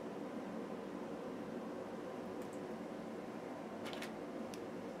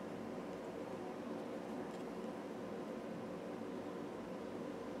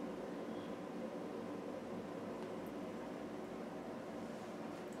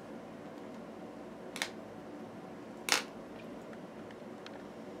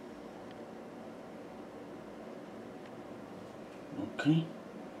 Okay,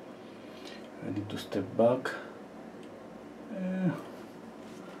 I need to step back.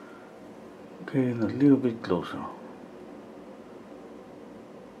 Okay, and a little bit closer.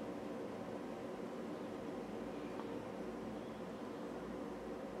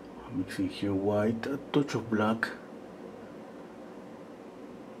 I'm mixing here white, a touch of black.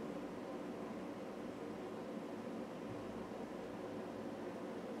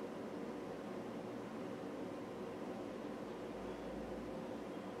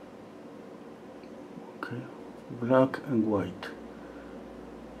 Black and white.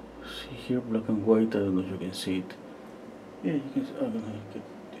 See here, black and white. I don't know if you can see it. Yeah, you can see. I'm gonna get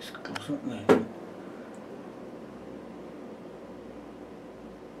this closer.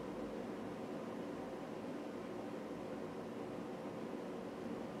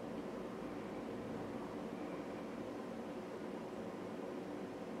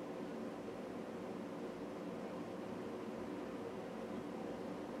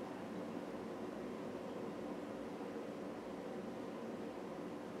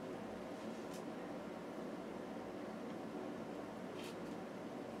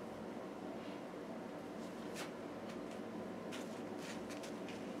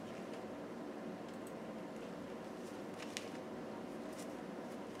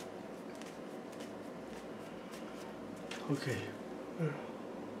 Okay.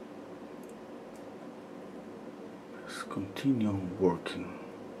 Let's continue working.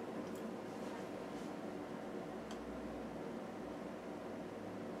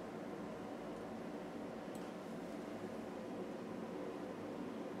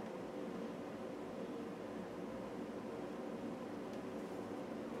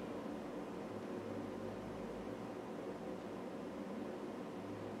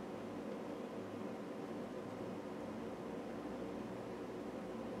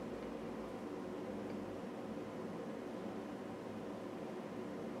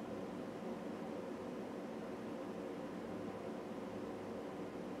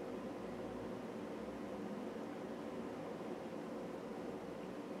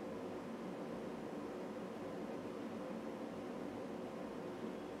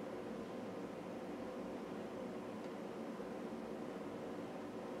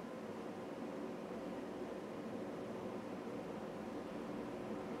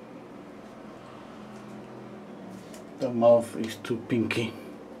 The mouth is too pinky.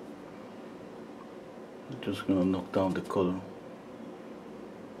 I'm just gonna knock down the color.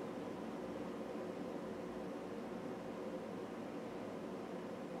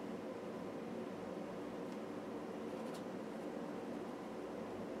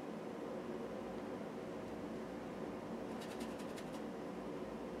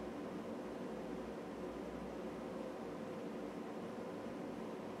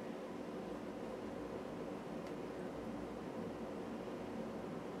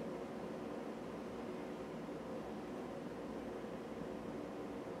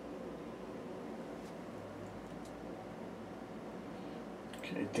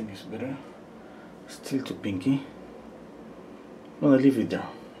 I think it's better. Still too pinky. I'm gonna leave it there.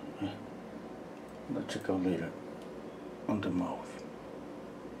 I'll check out later on the mouth.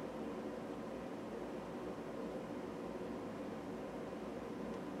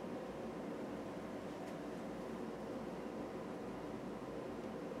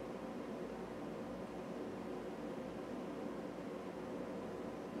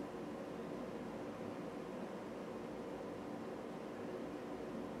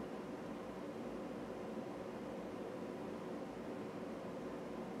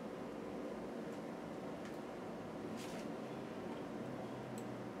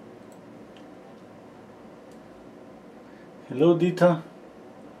 Hello, Dita.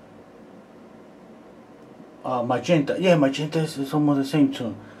 Magenta. Yeah, magenta is almost the same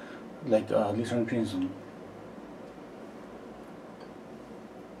too, like Lisa and Crimson.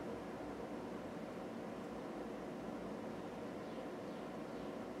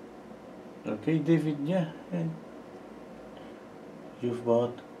 Okay, David. Yeah. You've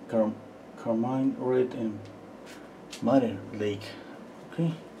bought Carmine Red and Mother Lake.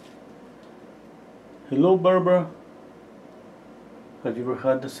 Okay. Hello, Barbara. Have you ever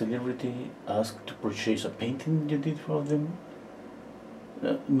had a celebrity ask to purchase a painting you did for them?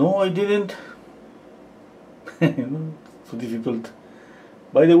 No, I didn't. No, so difficult.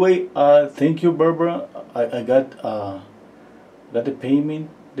 By the way, thank you, Barbara. I got the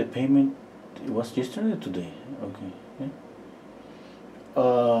payment. The payment, it was yesterday or today. Okay.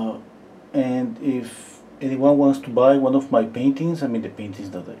 Yeah. And if anyone wants to buy one of my paintings, I mean the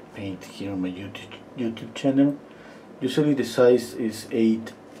paintings that I paint here on my YouTube channel. Usually the size is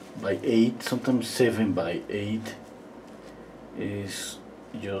 8 by 8, sometimes 7 by 8. Is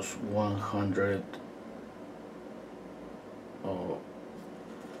just $140.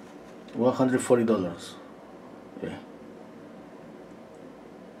 Yeah.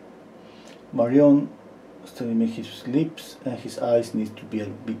 Marion is telling me his lips and his eyes need to be a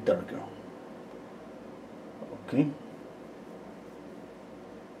bit darker. Okay.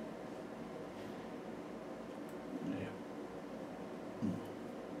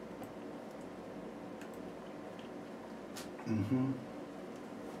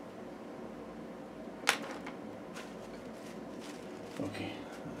 Okay,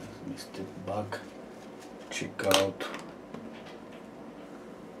 let me step back, check out.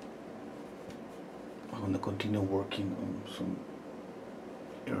 I'm going to continue working on some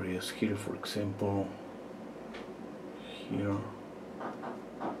areas here, for example, here.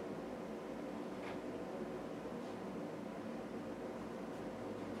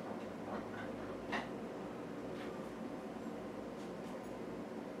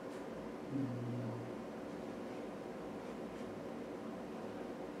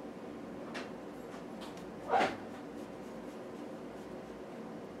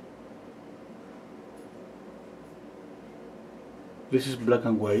 This is black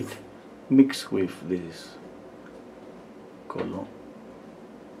and white mixed with this color.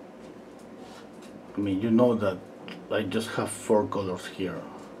 I mean, you know that I just have 4 colors here.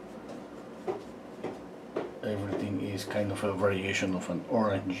 Everything is kind of a variation of an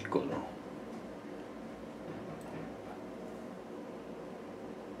orange color.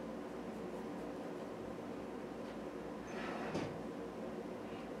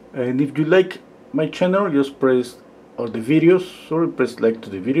 And if you like my channel, just press, or the videos, sorry, press like to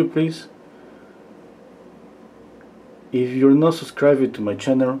the video please. If you're not subscribed to my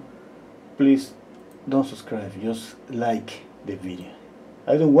channel, please don't subscribe, just like the video.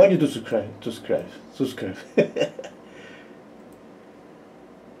 I don't want you to subscribe.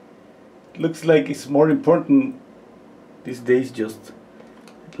 Looks like it's more important these days, just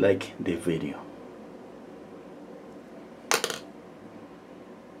like the video.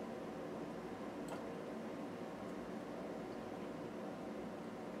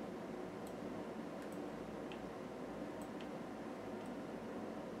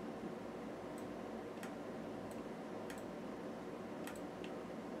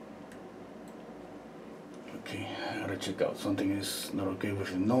 Okay, I gotta check out something is not okay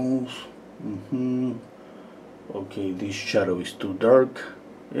with the nose. Okay, this shadow is too dark.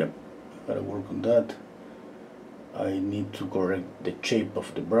 Yep, gotta work on that. I need to correct the shape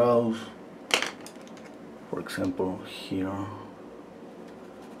of the brows. For example, here.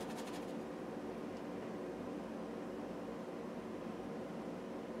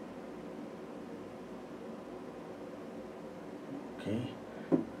 Okay,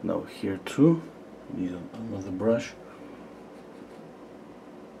 now here too. Need another brush.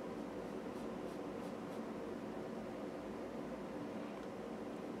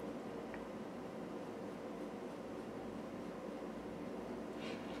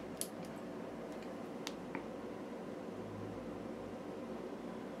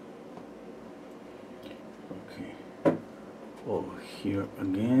 Okay. Oh, here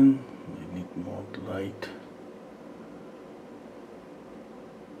again, I need more light.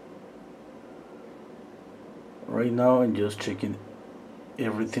 Right now I'm just checking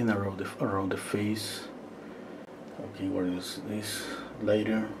everything around the face. Okay, where is this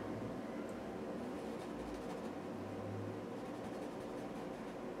lighter?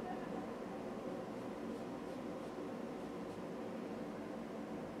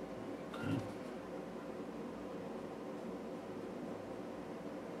 Okay.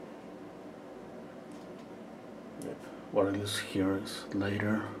 Yep. What is here is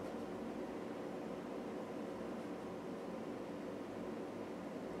lighter.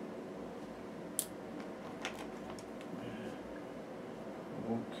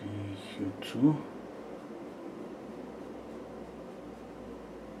 Okay, here too.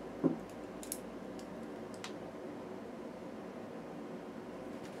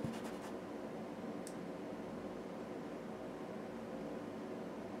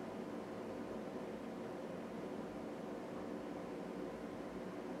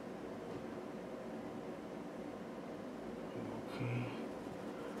 Okay,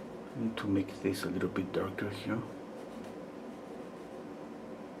 I need to make this a little bit darker here.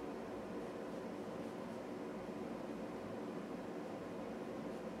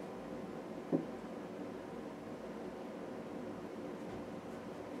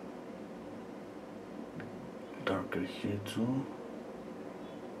 Darker here too.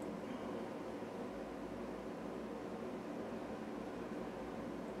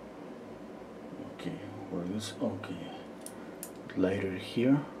 Okay, where is okay? Lighter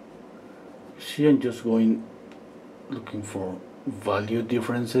here. See, I'm just looking for value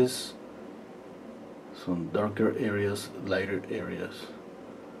differences. Some darker areas, lighter areas.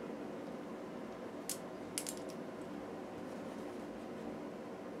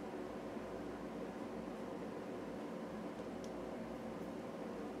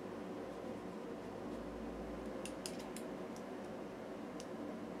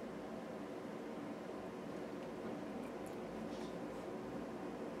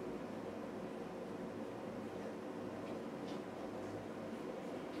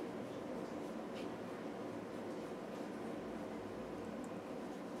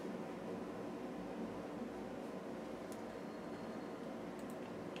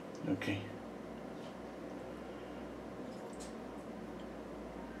 Okay.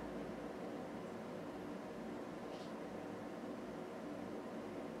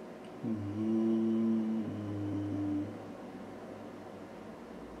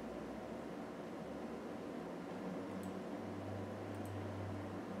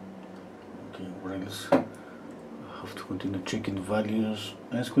 Okay, what else? I have to continue checking values.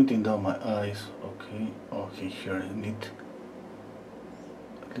 I'm squinting down my eyes. Okay, okay, here I need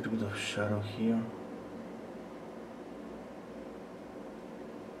a little bit of shadow here.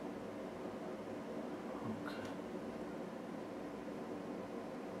 Okay.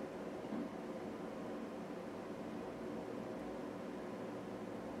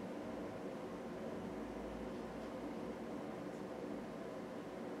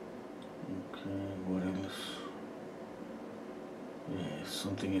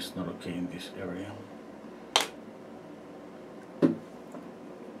 something is not okay in this area.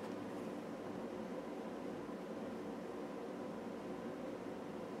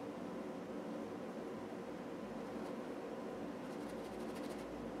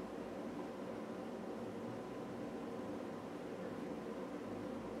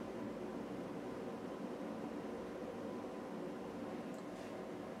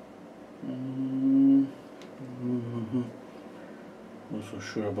 Not so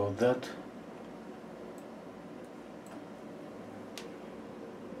sure about that.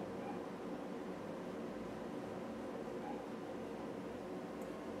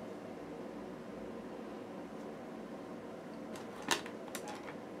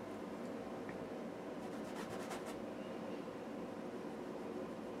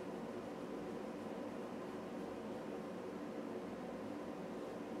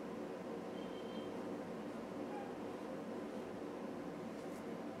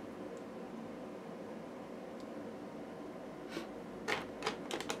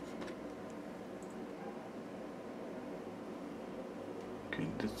 Okay,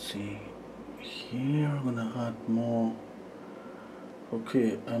 let's see. Here I'm gonna add more.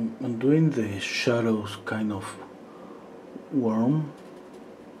 Okay, I'm doing the shadows kind of warm.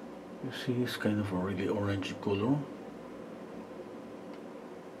 You see, it's kind of a really orangey color,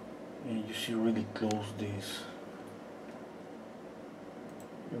 and you see really close this.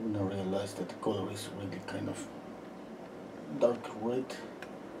 You're gonna realize that the color is really kind of dark red.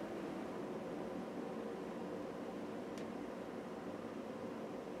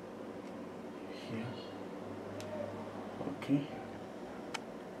 Here. Okay.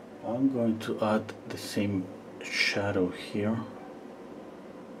 I'm going to add the same shadow here.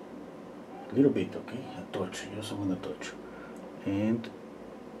 A little bit, okay? A touch, just one touch. And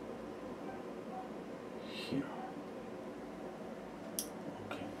here.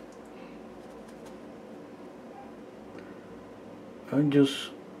 Okay. I'm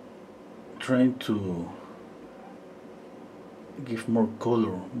just trying to give more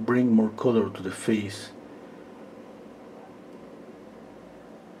color, bring more color to the face.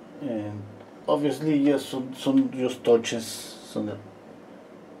 And obviously, yes, some just touches, some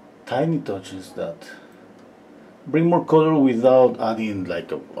tiny touches that bring more color without adding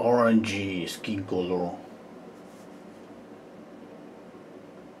like a orangey skin color.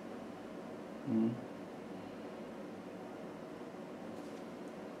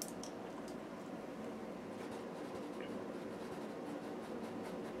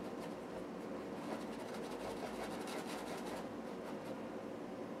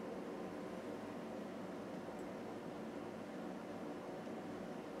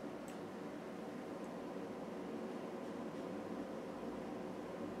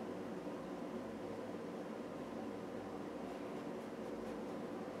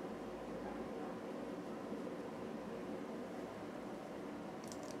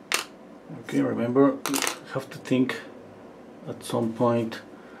 Okay, remember, you have to think at some point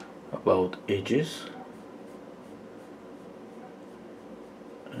about edges.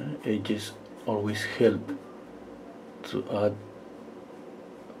 Edges always help to add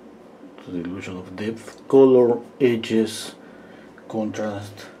to the illusion of depth. Color, edges,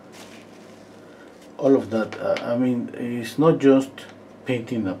 contrast, all of that. I mean, it's not just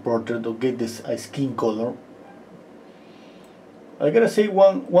painting a portrait or get this a skin color. I gotta say,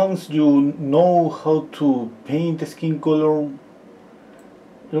 once you know how to paint a skin color,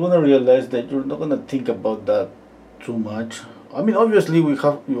 you're gonna realize that you're not gonna think about that too much. I mean, obviously we're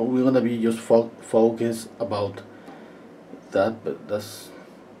gonna be just focused about that, but that's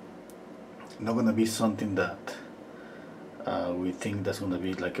not gonna be something that we think that's gonna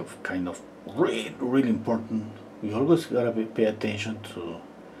be like a kind of really important. We always gotta pay attention to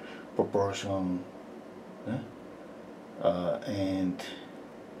proportion. And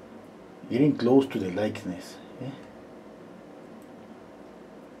getting close to the likeness.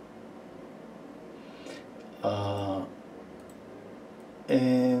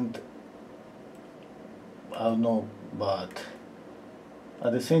 And I don't know, but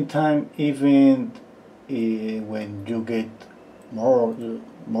at the same time, even when you get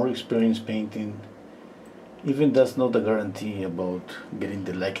more experience painting, even that's not a guarantee about getting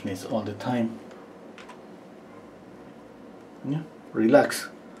the likeness all the time. Yeah, relax,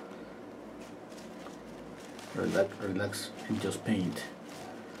 and just paint.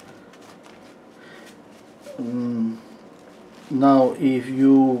 Now, if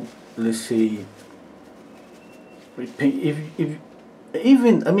you, let's say, if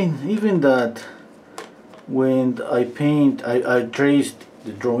even that when I paint, I traced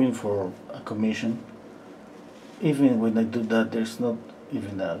the drawing for a commission. Even when I do that, there's not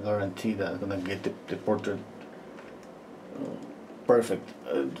even a guarantee that I'm gonna get the portrait perfect.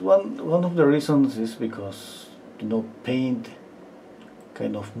 One of the reasons is because, you know, paint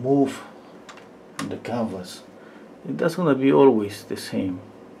kind of move on the canvas. That's gonna be always the same.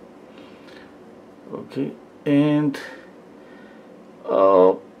 Okay, and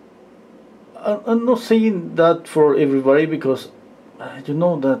I'm not saying that for everybody, because you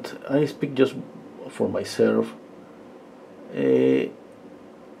know that I speak just for myself.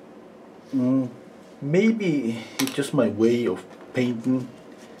 Maybe it's just my way of painting.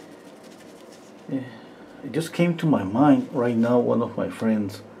 It just came to my mind right now. One of my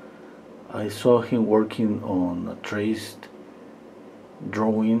friends, I saw him working on a traced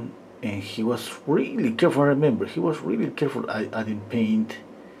drawing, and he was really careful. I remember he was really careful adding paint,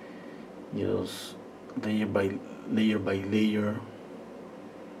 just layer by layer.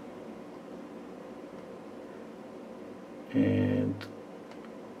 And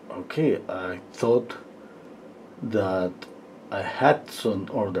okay, I thought that I had some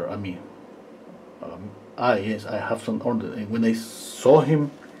order. I mean, yes, I have some order. And when I saw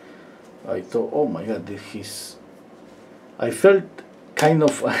him, I thought, oh my God, I felt kind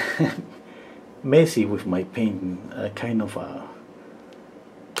of messy with my painting. Kind of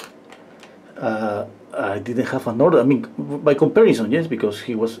I didn't have an order. I mean, by comparison, yes, because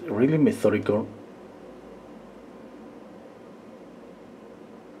he was really methodical.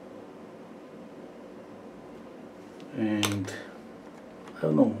 And I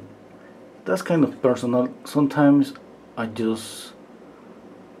don't know, that's kind of personal. Sometimes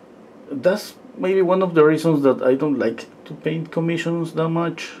that's maybe one of the reasons that I don't like to paint commissions that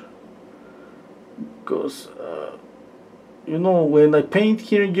much, because you know, when I paint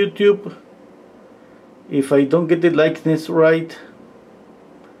here in YouTube, if I don't get the likeness right,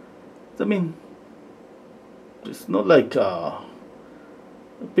 I mean, it's not like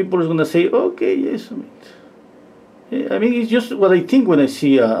people are gonna say, okay, yes, I mean, it's just what I think when I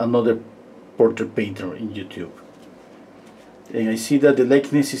see another portrait painter in YouTube, and I see that the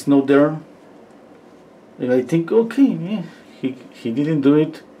likeness is not there, and I think, okay, yeah, he didn't do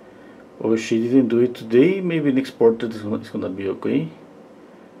it, or she didn't do it today. Maybe next portrait is gonna be okay.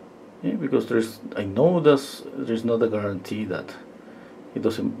 Yeah, because I know there's not a guarantee that it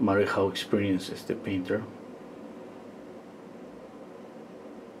doesn't matter how experienced is the painter.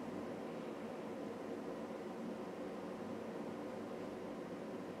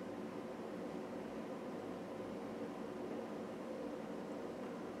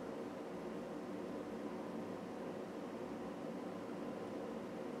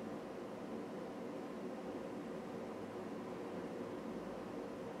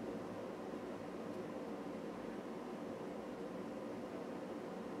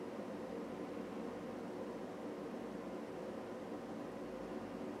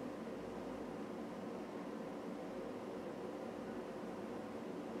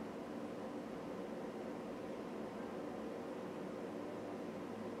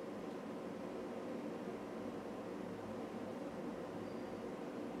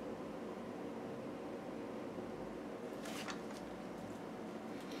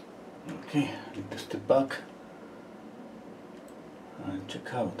 Okay, I need to step back and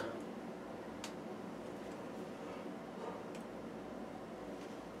check out.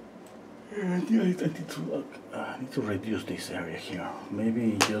 I need to reduce this area here.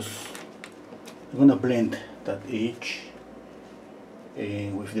 Maybe I'm gonna blend that edge,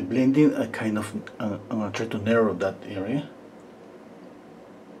 and with the blending, I'm gonna try to narrow that area.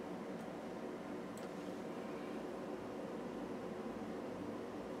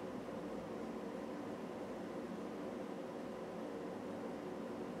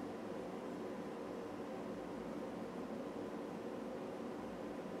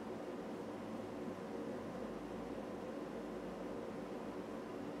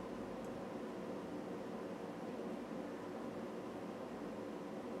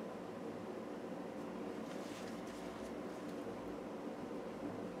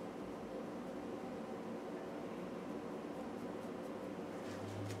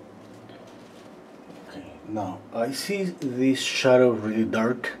 Now, I see this shadow really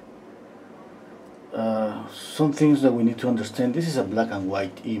dark. Some things that we need to understand. This is a black and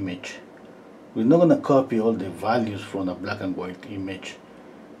white image. We're not going to copy all the values from a black and white image.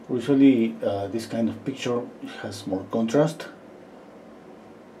 Usually this kind of picture has more contrast.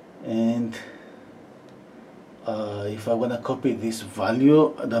 And if I want to copy this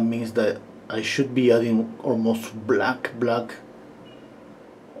value, that means that I should be adding almost black.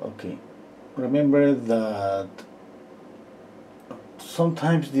 Okay. Remember that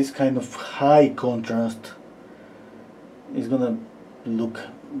sometimes this kind of high contrast is gonna look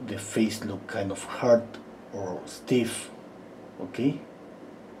the face look kind of hard or stiff, okay,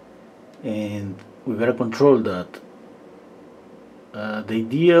 and we gotta control that. The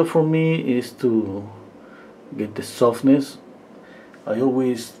idea for me is to get the softness. I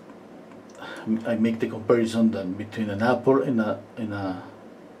make the comparison that between an apple and a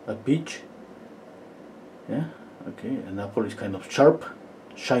peach. Yeah, okay, an apple is kind of sharp,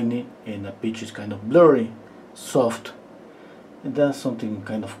 shiny, and a peach is kind of blurry, soft, and that's something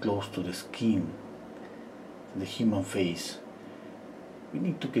kind of close to the skin, the human face. We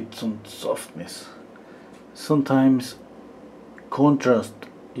need to get some softness. Sometimes contrast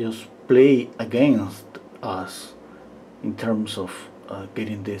just play against us in terms of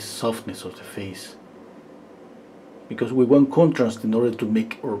getting the softness of the face, because we want contrast in order to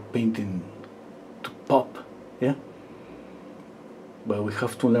make our painting to pop, yeah, but we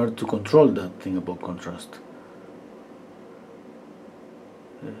have to learn to control that thing about contrast.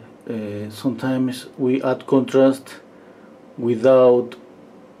 Sometimes we add contrast without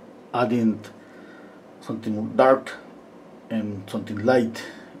adding something dark and something light.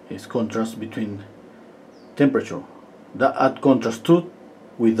 Is contrast between temperature. That add contrast too,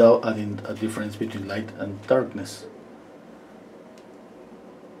 without adding a difference between light and darkness.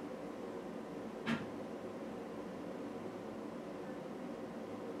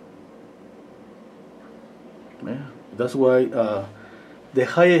 Yeah, that's why the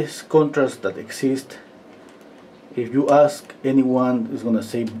highest contrast that exists, if you ask anyone, is gonna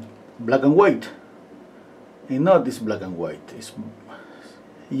say black and white. And not this black and white, it's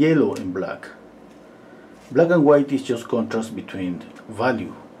yellow and black. Black and white is just contrast between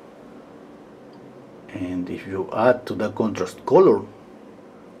value. And if you add to that contrast color,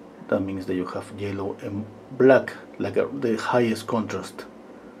 that means that you have yellow and black, like the highest contrast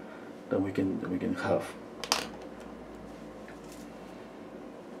that we can have.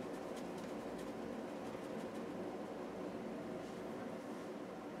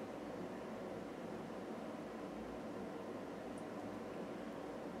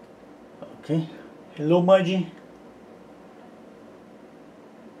 Okay, hello Maggie.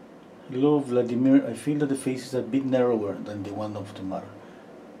 Hello Vladimir. I feel that the face is a bit narrower than the one of tomorrow.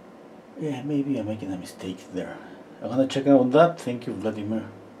 Yeah, maybe I'm making a mistake there. I'm gonna check out on that. Thank you, Vladimir.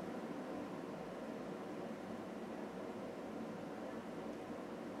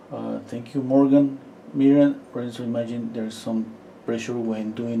 Thank you, Morgan. Miriam, for instance, imagine there's some pressure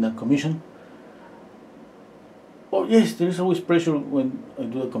when doing a commission. Oh yes, there is always pressure when I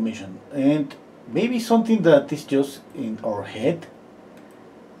do a commission, and maybe something that is just in our head,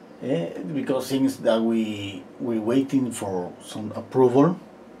 because things that we're waiting for some approval,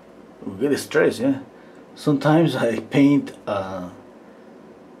 we get stressed. Yeah, sometimes I paint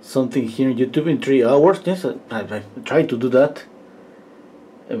something here on YouTube in 3 hours. Yes, I try to do that.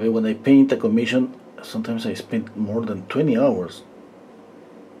 When I paint a commission, sometimes I spend more than 20 hours.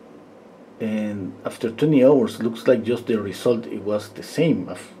 And after 20 hours, looks like just the result, it was the same.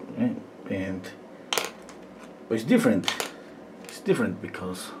 And but it's different. It's different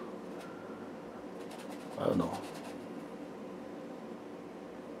because, I don't know.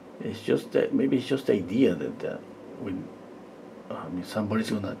 It's just that maybe it's just the idea that when somebody's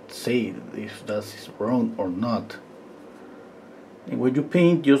gonna say if that's wrong or not. And when you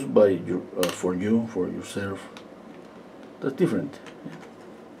paint just by your for yourself, that's different.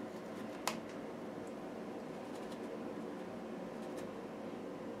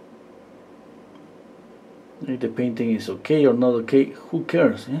 If the painting is okay or not okay, who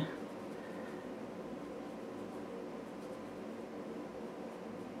cares? Yeah?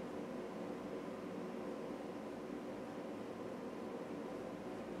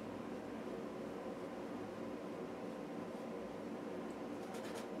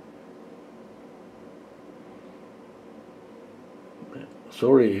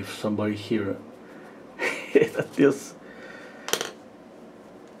 Sorry if somebody here that just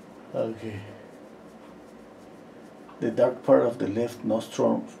okay. The dark part of the left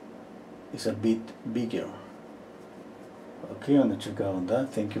nostril is a bit bigger. Okay, I'm gonna check out on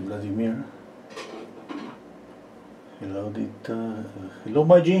that. Thank you, Vladimir. Hello, hello,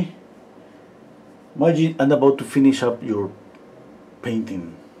 Maggie. Maggie, I'm about to finish up your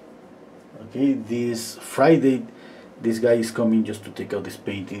painting. Okay, this Friday, this guy is coming just to take out this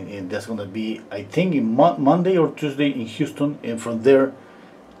painting, and that's gonna be, I think, in Monday or Tuesday in Houston, and from there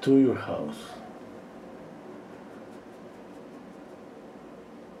to your house.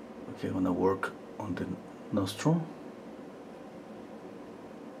 Okay, I'm gonna work on the nostril.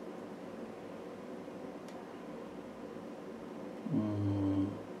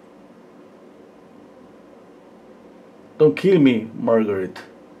 Don't kill me, Margaret,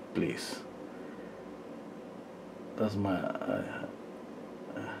 please. That's my...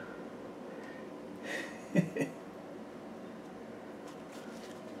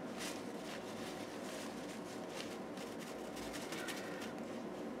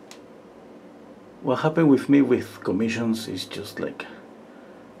 What happened with me with commissions is just like,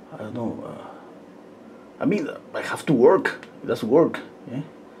 I don't know, I mean, I have to work. It does work. Yeah?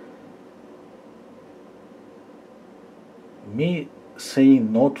 Me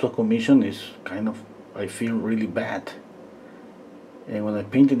saying no to a commission is kind of, I feel really bad. And when I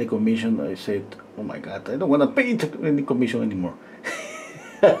painted the commission, I said, oh my God, I don't want to paint any commission anymore.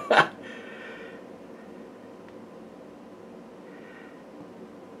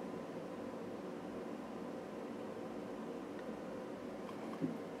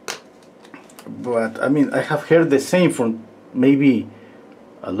 But I mean, I have heard the same from maybe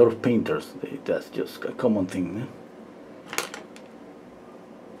a lot of painters. That's just a common thing. Eh?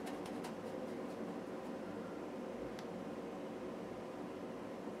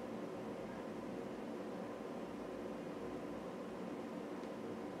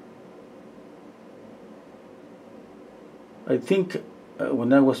 I think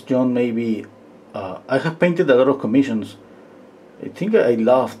when I was young, maybe I have painted a lot of commissions. I think I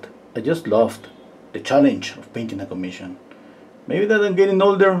just loved the challenge of painting a commission. Maybe that I'm getting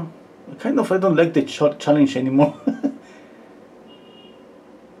older, I don't like the challenge anymore.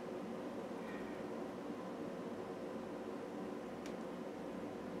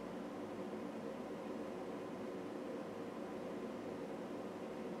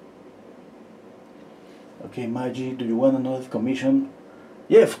 Okay, Maggie, do you want another commission?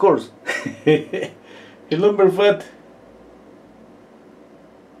 Yeah, of course. Hello, Perfect.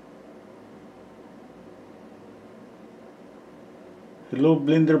 Hello,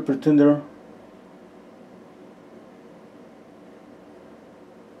 Blender Pretender.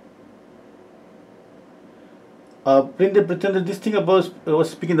 Blender Pretender, this thing about, I was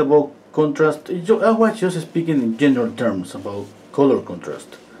speaking about contrast. I was just speaking in general terms about color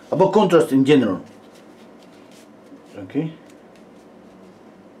contrast. About contrast in general. Okay.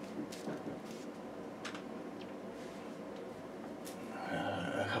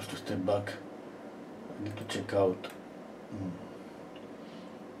 I have to step back. I need to check out.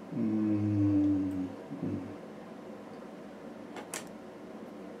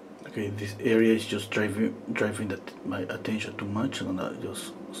 Okay, this area is just driving my attention too much. I'm gonna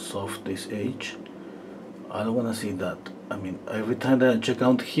just soft this edge. I don't wanna see that. I mean, every time that I check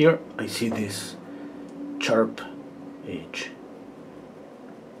out here, I see this sharp edge.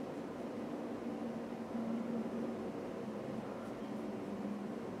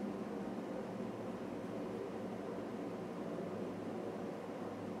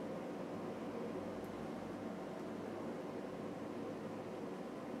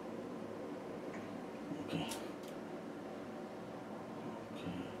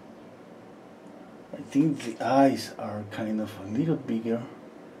 I think the eyes are kind of a little bigger.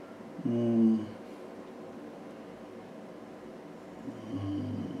 I'm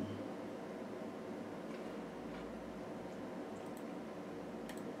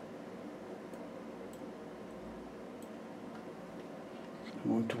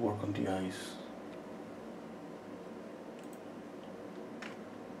going to work on the eyes.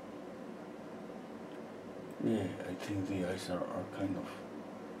 Yeah, I think the eyes are kind of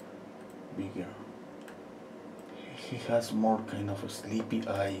bigger. He has more kind of a sleepy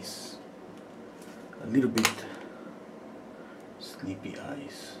eyes. A little bit sleepy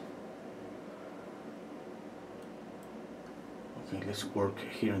eyes. Okay, let's work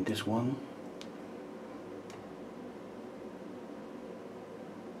here on this one.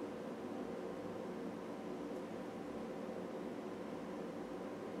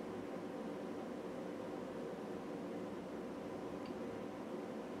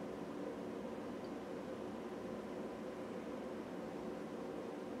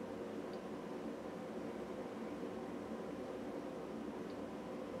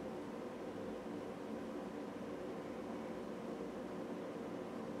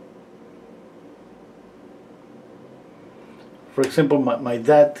 For example, my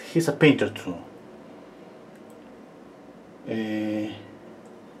dad, he's a painter too.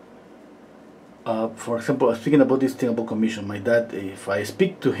 For example, speaking about this thing about commission, my dad, if I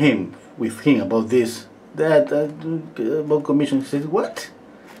speak to him, with him about this, Dad, about commission, he says, what?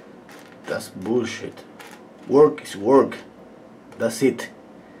 That's bullshit. Work is work. That's it.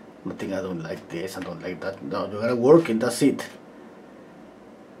 Nothing, I don't like this, I don't like that. No, you gotta work and that's it.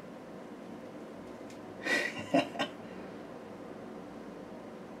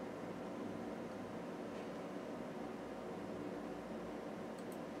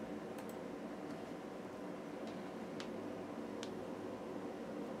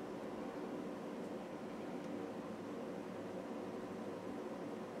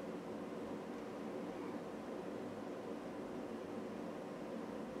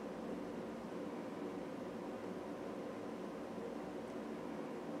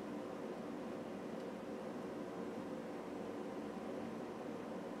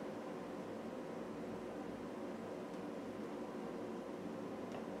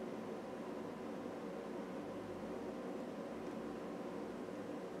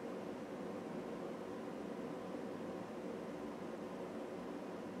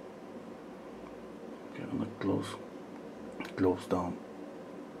 close down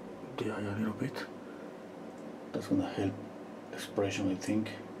the eye a little bit. That's gonna help expression, I think.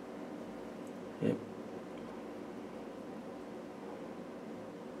 Yep.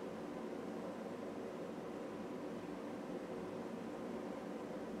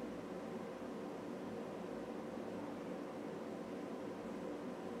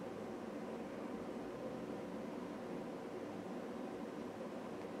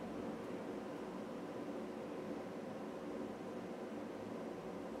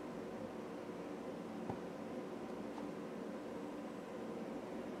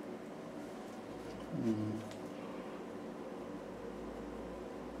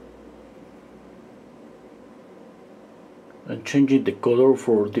 And changing the color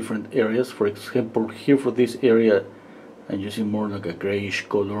for different areas. For example, here for this area I'm using more like a grayish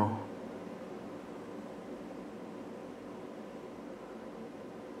color.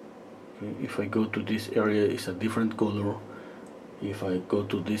 Okay, if I go to this area it's a different color. If I go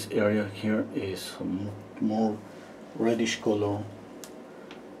to this area here is a more reddish color.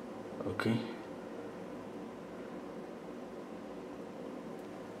 Okay.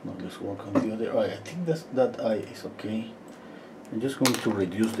 Now let's work on the other eye. I think that eye is okay. I'm just going to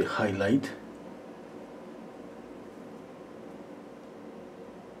reduce the highlight.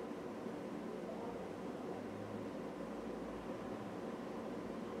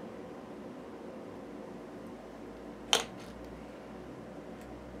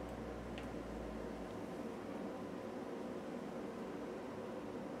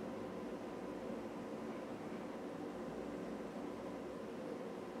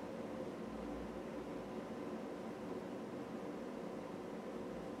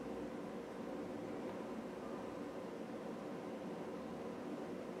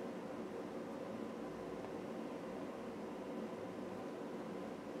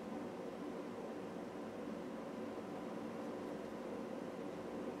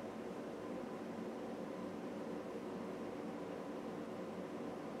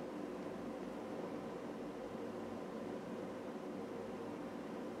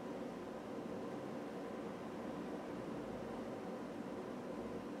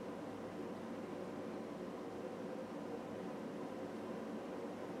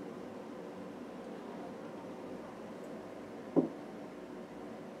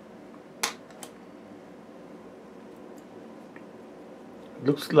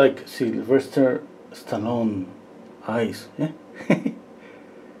 Looks like Sylvester Stallone eyes, yeah?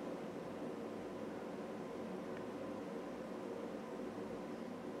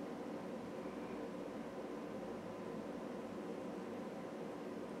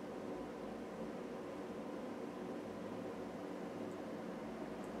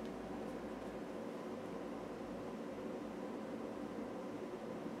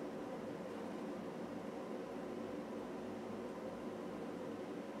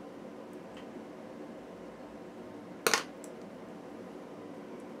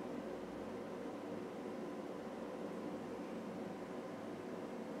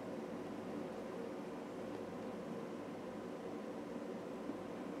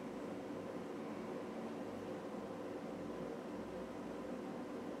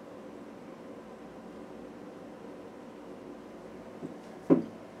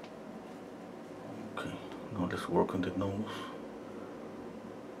 Now let's work on the nose.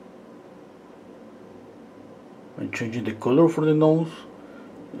 I'm changing the color for the nose.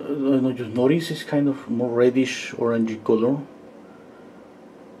 I just notice it's kind of more reddish orangey color.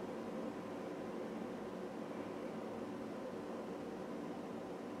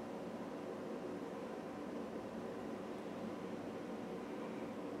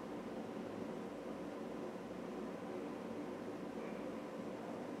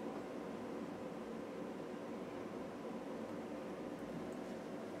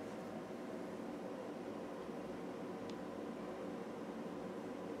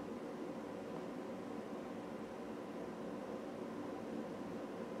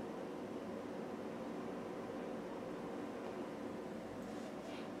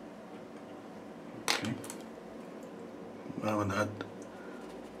 I'm gonna add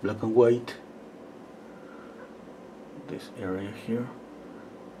black and white this area here.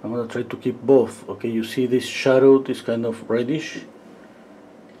 I'm gonna try to keep both. Okay, you see this shadow, this kind of reddish.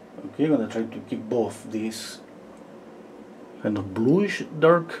 Okay, I'm gonna try to keep both this kind of bluish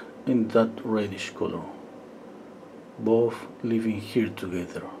dark and that reddish color, both living here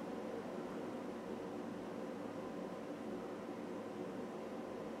together.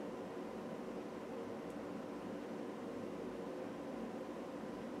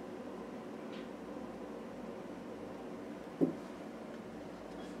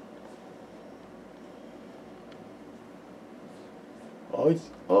 Oh,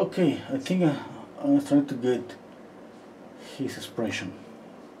 it's okay. I think I'm trying to get his expression.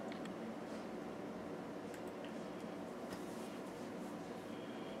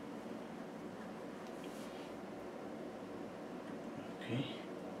 Okay.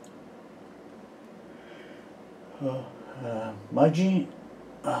 Maggie,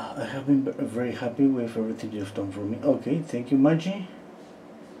 I have been very happy with everything you've done for me. Okay, thank you, Maggie.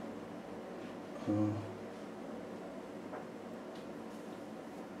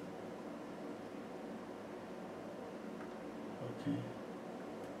 Okay.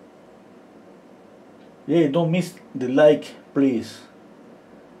 Yeah, don't miss the like, please.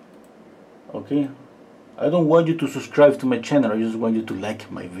 Okay. I don't want you to subscribe to my channel. I just want you to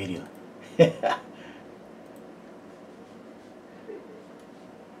like my video.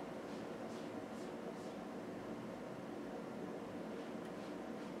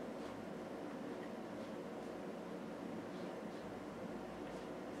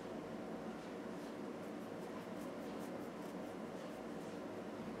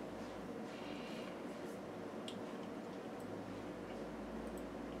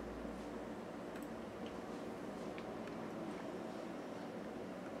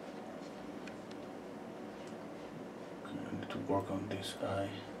 I need to work on this eye.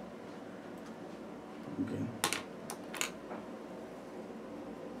 Okay.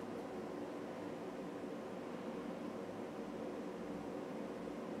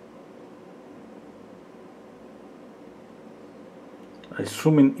 I'm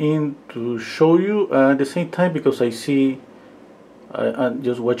zooming in to show you at the same time because I see I'm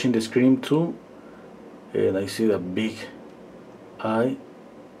just watching the screen too, and I see the big eye.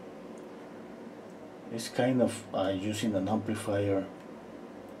 It's kind of using an amplifier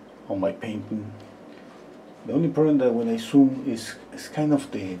on my painting. The only problem that when I zoom is kind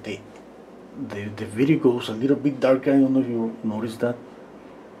of the video goes a little bit darker. I don't know if you noticed that.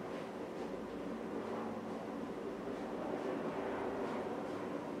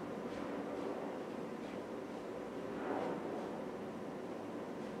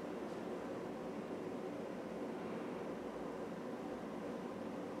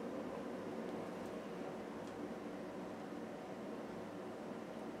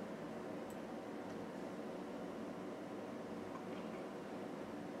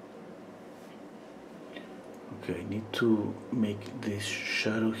 Okay, I need to make this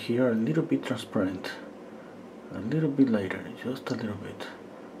shadow here a little bit transparent, a little bit lighter, just a little bit.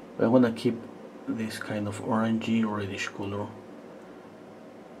 But I want to keep this kind of orangey reddish color.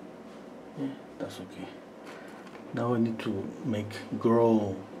 Yeah, that's okay. Now I need to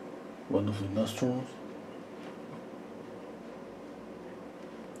grow one of the nostrils.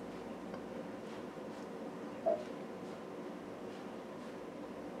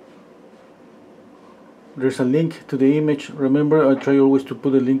 There's a link to the image. Remember, I try always to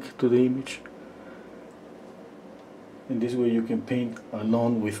put a link to the image. And this way you can paint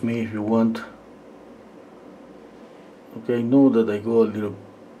along with me if you want. Okay, I know that I go a little,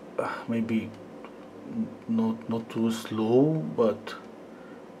 maybe not too slow, but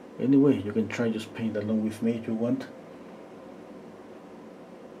anyway, you can try just paint along with me if you want.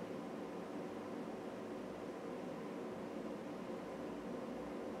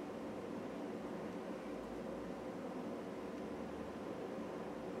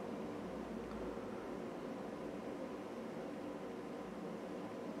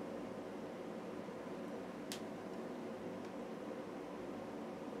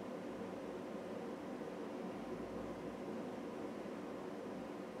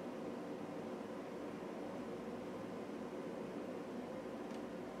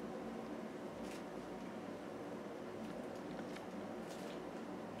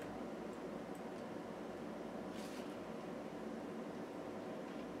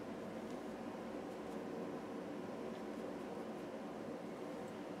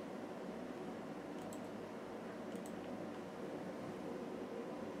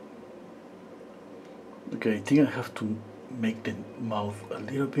 Okay, I think I have to make the mouth a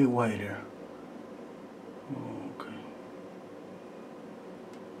little bit wider. Okay.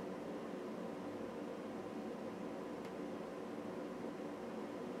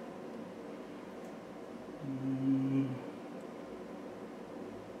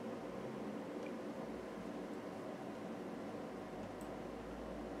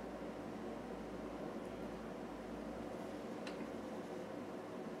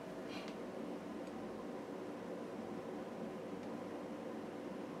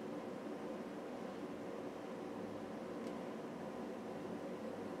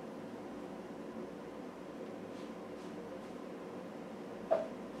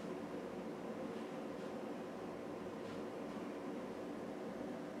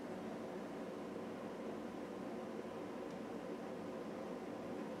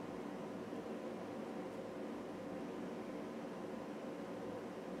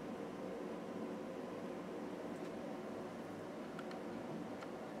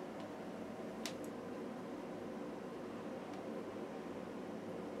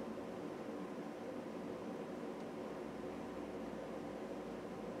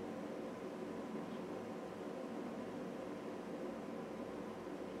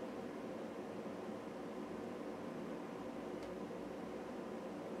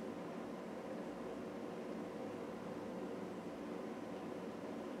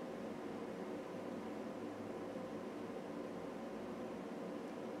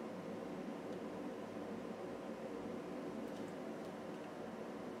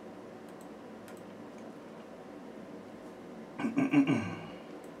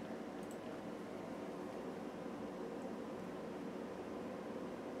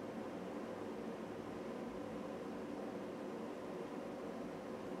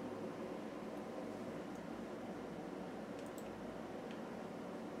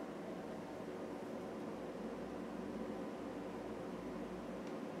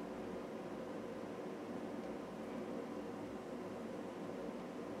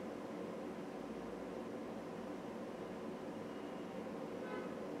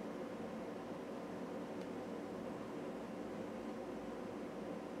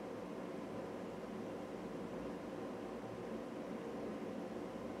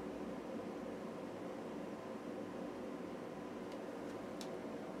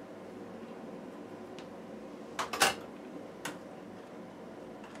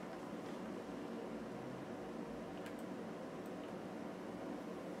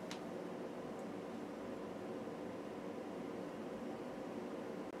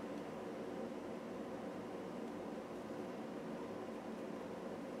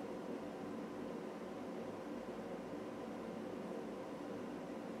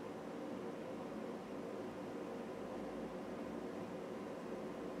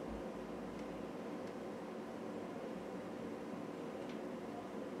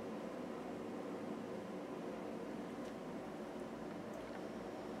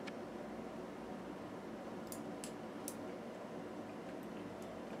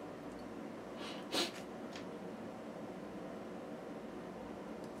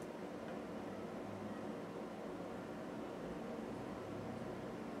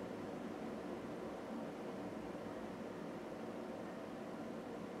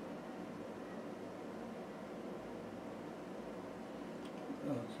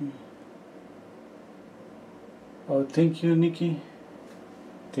 Okay. Oh, thank you, Nikki.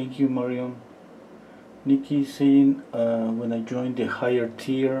 Thank you, Mariam. Nikki saying when I join the higher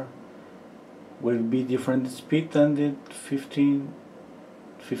tier will be different speed than the 15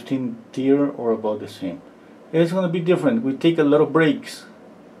 tier or about the same. It's gonna be different. We take a lot of breaks,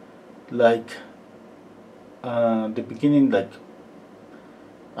 like the beginning, like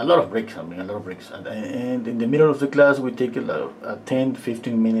a lot of breaks. I mean, a lot of breaks, and in the middle of the class we take a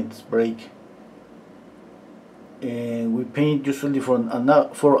 10-15 minutes break, and we paint usually for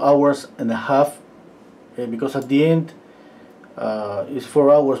 4 hours and a half, because at the end it's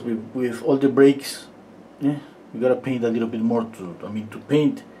 4 hours with all the breaks. Yeah, you gotta paint a little bit more to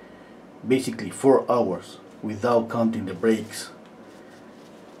paint basically 4 hours without counting the breaks.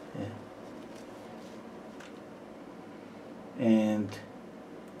 Yeah. And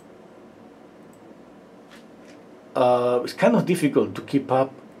it's kind of difficult to keep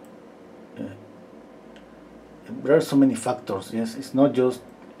up. There are so many factors. Yes, it's not just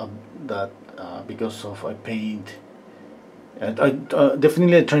that because of I paint. And I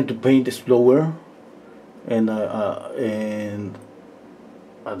definitely trying to paint slower, and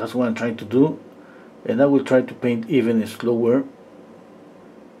that's what I'm trying to do. And I will try to paint even slower.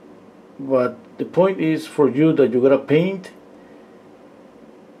 But the point is for you that you gotta paint.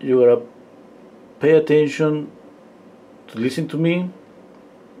 You gotta pay attention to listen to me,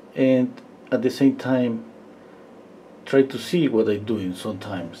 and at the same time try to see what I'm doing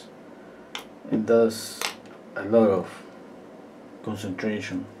sometimes, and that's a lot of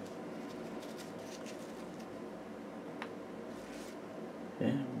concentration.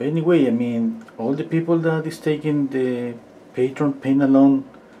 Yeah. But anyway, I mean, all the people that is taking the patron paint along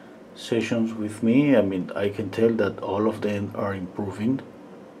sessions with me, I mean, I can tell that all of them are improving.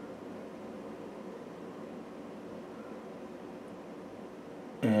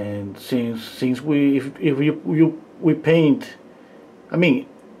 And since if we paint, I mean,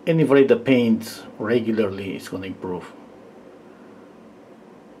 anybody that paints regularly is going to improve.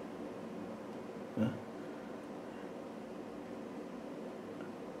 Yeah.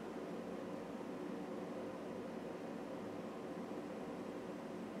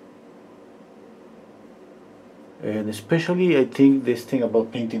 And especially I think this thing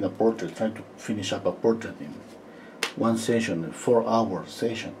about painting a portrait, trying to finish up a portrait in one session, a 4-hour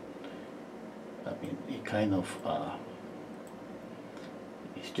session. I mean, it kind of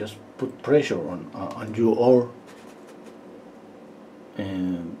it's just put pressure on you, or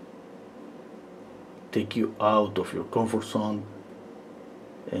and take you out of your comfort zone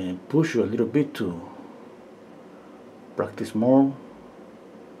and push you a little bit to practice more.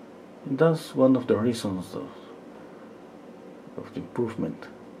 And that's one of the reasons of the improvement.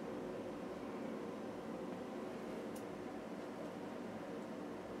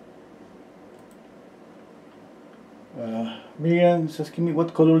 Miriam is asking me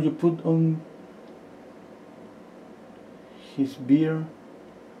what color you put on his beard.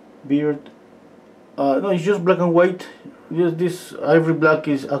 No, it's just black and white. Just this ivory black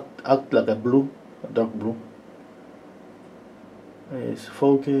is act like a blue, a dark blue. It's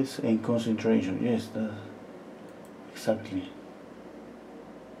focus and concentration. Yes, exactly.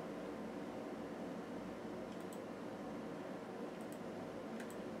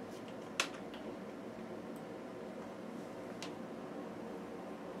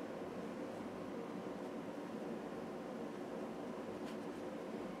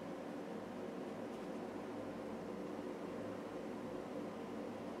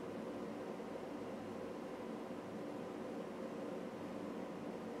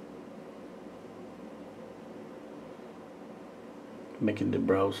 Making the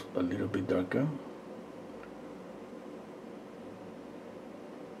brows a little bit darker.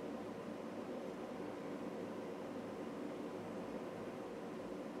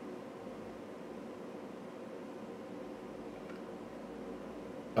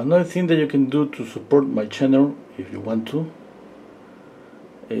 Another thing that you can do to support my channel, if you want to,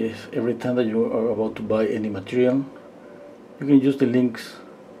 is every time that you are about to buy any material, you can use the links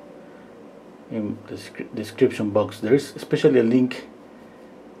in the description box. There is especially a link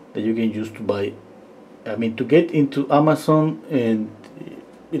that you can use to buy, I mean to get into Amazon, and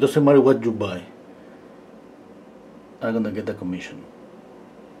it doesn't matter what you buy, I'm gonna get a commission.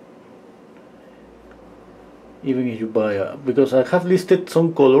 Even if you buy because I have listed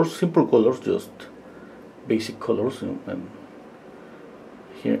some colors, simple colors, just basic colors, and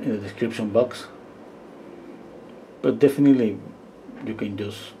here in the description box, but definitely you can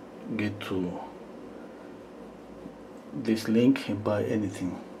just get to this link and buy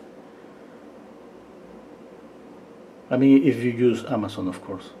anything. I mean, if you use Amazon, of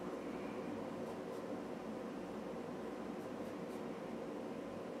course.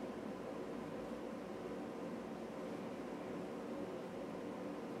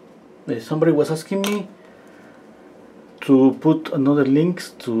 Somebody was asking me to put another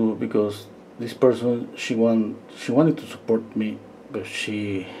links to, because this person, she wanted to support me, but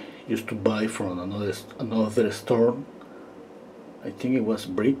she used to buy from another store. I think it was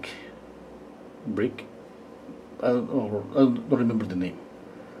Brick. I don't remember the name,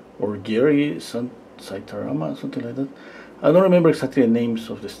 or Jerry Saitarama, something like that. I don't remember exactly the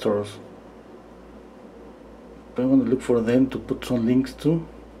names of the stores, but I want to look for them to put some links to.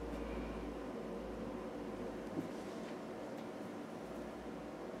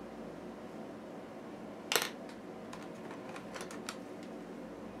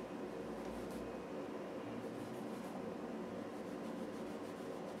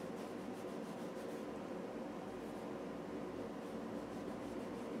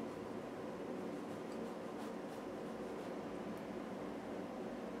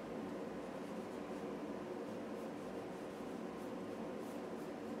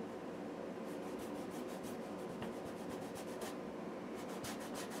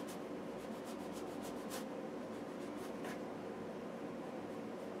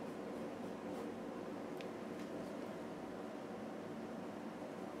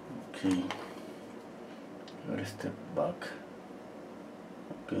 Okay, let's step back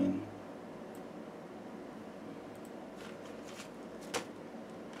again.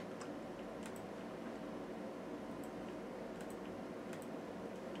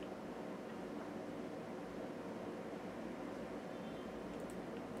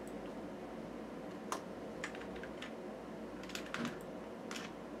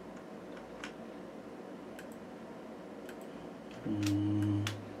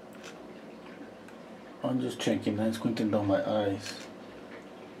 I'm just checking, I'm squinting down my eyes.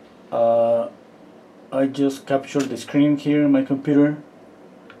 I just captured the screen here in my computer.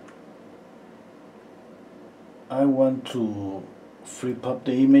 I want to flip up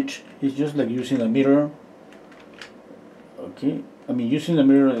the image. It's just like using a mirror. Okay, I mean, using a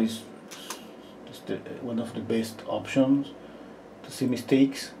mirror is just one of the best options to see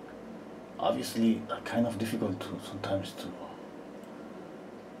mistakes. Obviously, kind of difficult to sometimes to.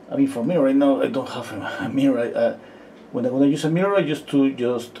 I mean, for me right now, I don't have a mirror. When I use a mirror, I used to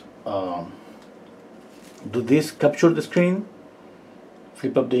just do this: capture the screen,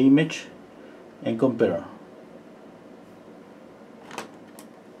 flip up the image, and compare.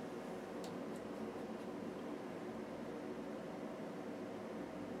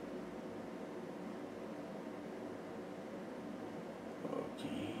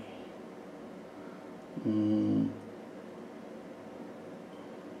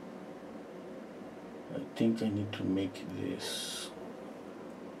 I think I need to make this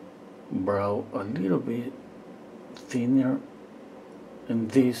brow a little bit thinner and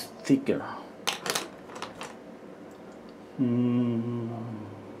this thicker. Mm.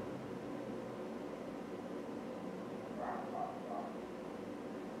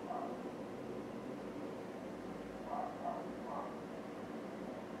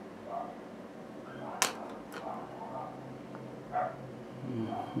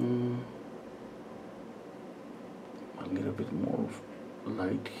 A little bit more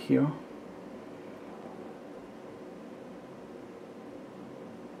light here.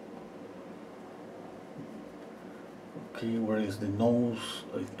 Okay, where is the nose?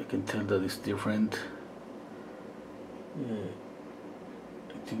 I can tell that it's different.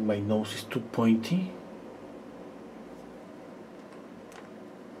 I think my nose is too pointy.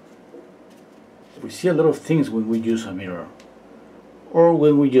 We see a lot of things when we use a mirror, or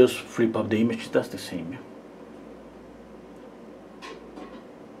when we just flip up the image. That's the same.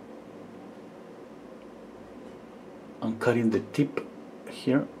 I'm cutting the tip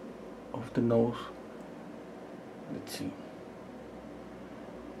here of the nose. Let's see.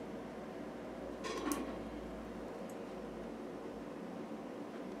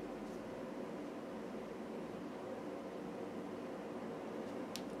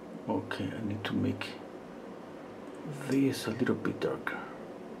 Okay, I need to make this a little bit darker.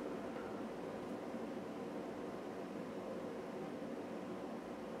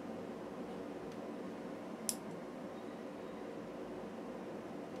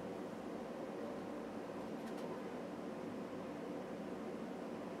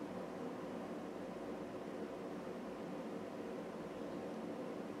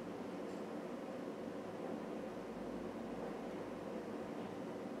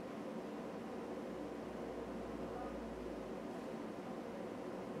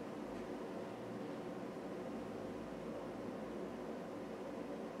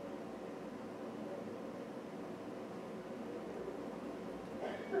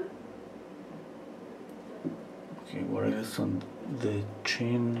 Okay, where is on the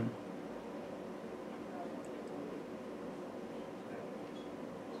chin?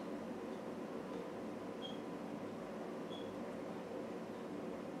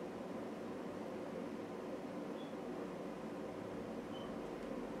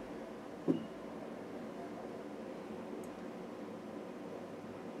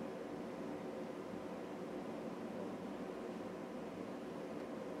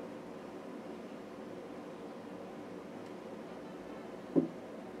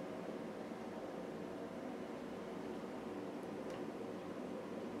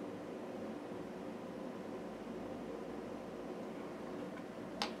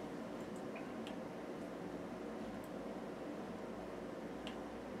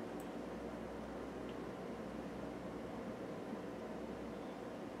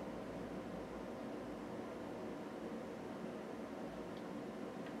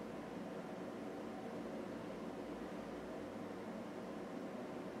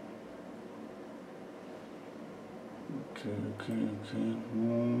 Okay.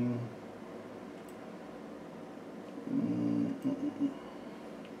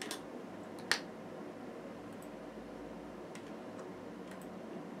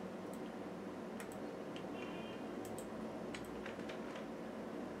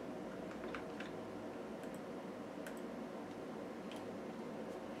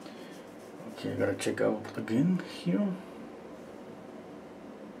 Okay, I gotta check out again here.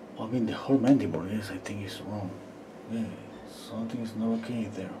 I mean, the whole mandible, yes, I think is wrong. Yeah, something is not okay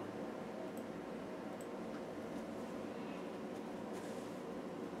there.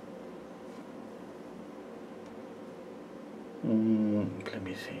 Let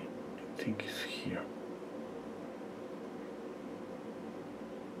me see. I think it's here.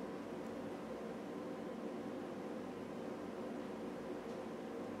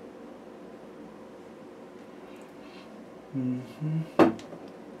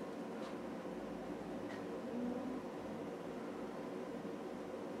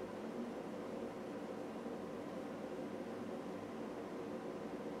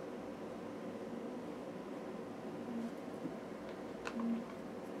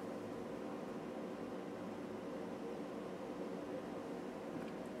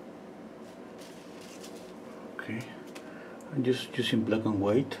 Okay, I'm just using black and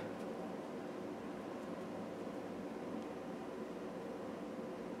white.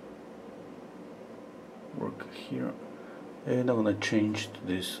 Work here, and I'm gonna change to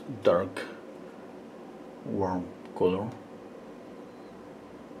this dark warm color.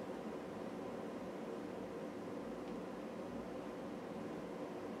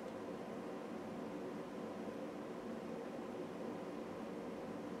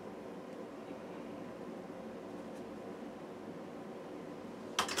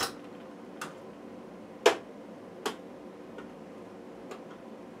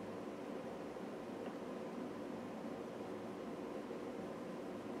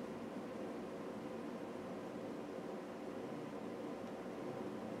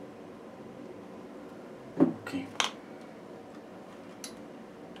 Okay.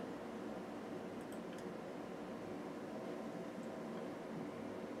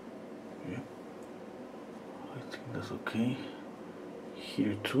 Yeah. I think that's okay.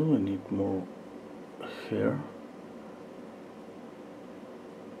 Here too, I need more hair.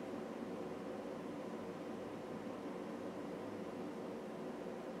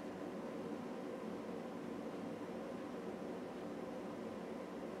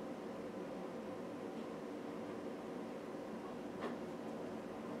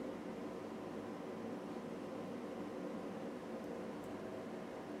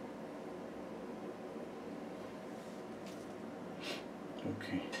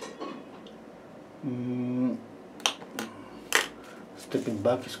 Okay. Stepping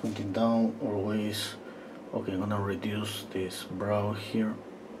back, squinting down, always. Okay, I'm gonna reduce this brow here.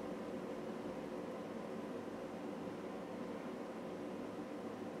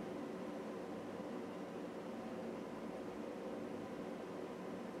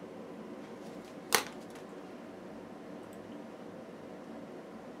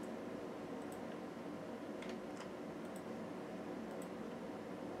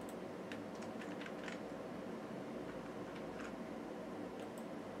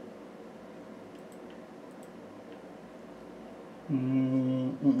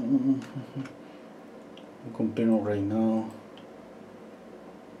 I'm comparing right now.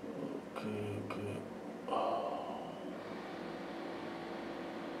 Okay.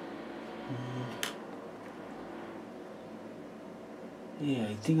 Yeah,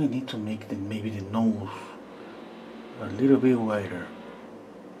 I think I need to make maybe the nose a little bit wider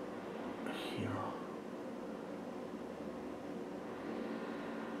here.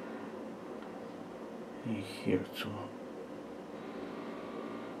 And here too.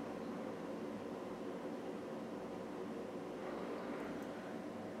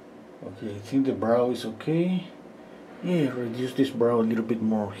 Okay, I think the brow is okay. Yeah, reduce this brow a little bit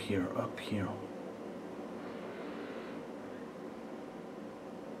more here, up here.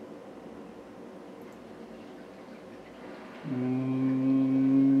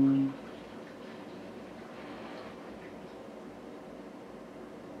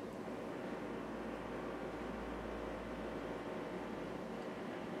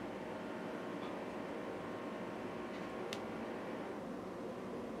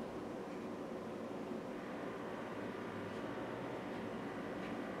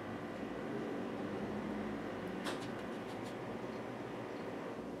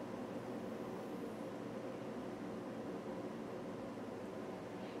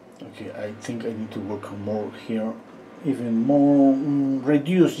 Okay, I think I need to work more here, even more.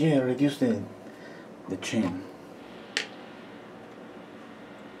 Reduce the chin.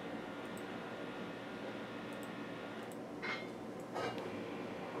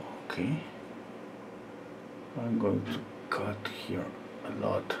 Okay, I'm going to cut here a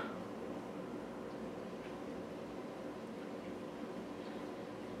lot.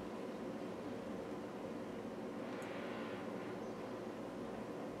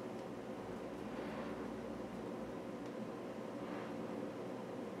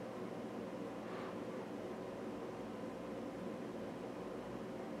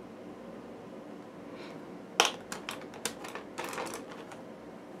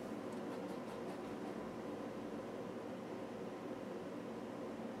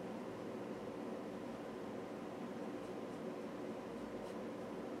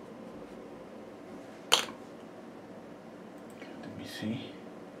 See,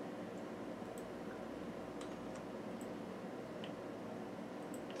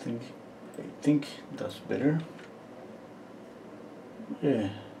 I think that's better. Yeah.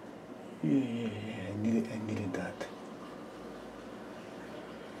 I needed that.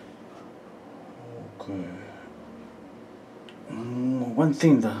 Okay. One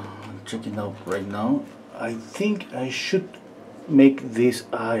thing that I'm checking out right now, I think I should make this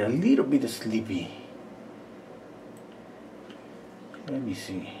eye a little bit sleepy. Let me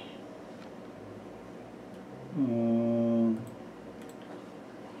see.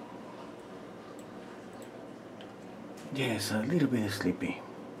 Yes, a little bit sleepy.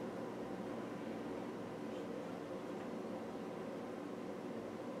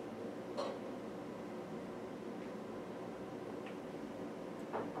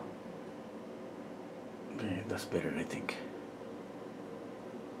 Okay, that's better, I think.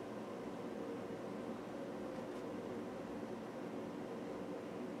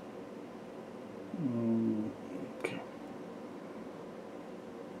 Okay.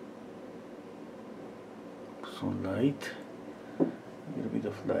 Some light, a little bit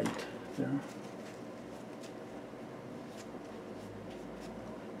of light there.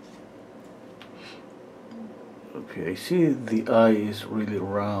 Okay, I see the eye is really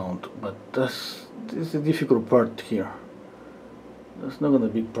round, but this is the difficult part here. That's not gonna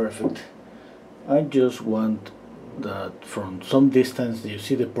be perfect. I just want that from some distance you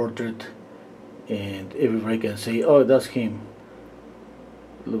see the portrait and everybody can say, oh, that's him.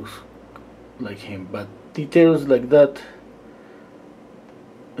 Looks like him. But details like that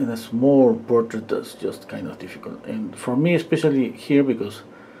in a small portrait, that's just kind of difficult. And for me, especially here, because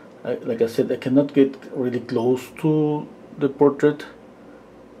like I said, I cannot get really close to the portrait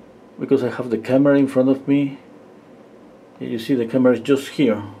because I have the camera in front of me. You see the camera is just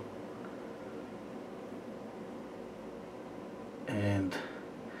here, and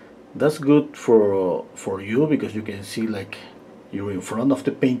that's good for you because you can see like you're in front of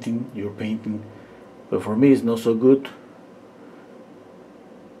the painting, you're painting. But for me, it's not so good.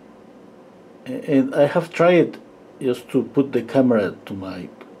 And I have tried just to put the camera to my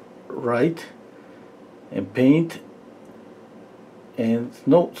right and paint, and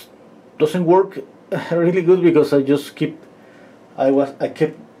no, doesn't work really good because I just I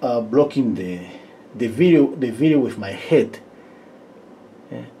kept blocking the video with my head.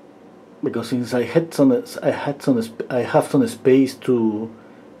 Because since I have some space to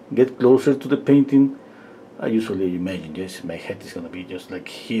get closer to the painting, I usually imagine just my head is gonna be just like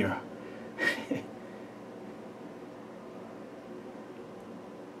here.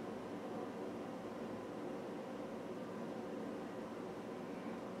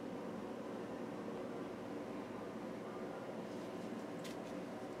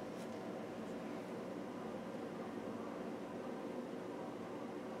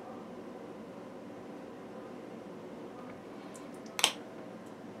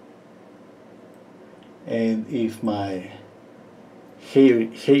 And if my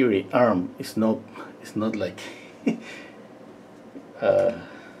hairy arm is not like how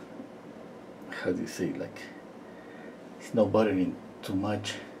do you say, like it's not bothering too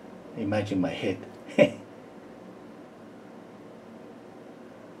much, imagine my head.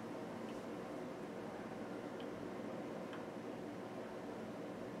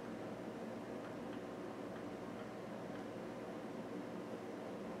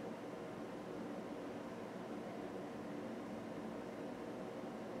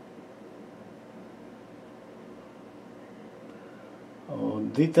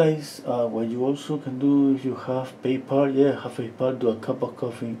 Data is what you also can do if you have PayPal. Yeah, have PayPal, do a cup of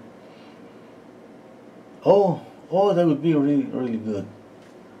coffee. Oh, that would be really good.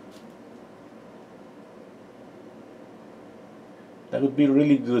 That would be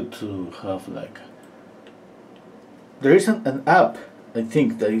really good to have like. There is an app, I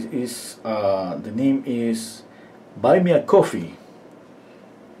think, that is the name is Buy Me a Coffee.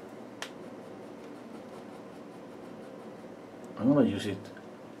 I'm gonna use it.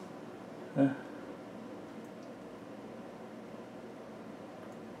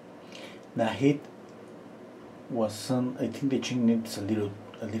 Nahid was I think the chin needs a little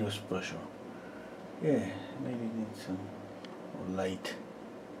exposure. Yeah, maybe it needs some light.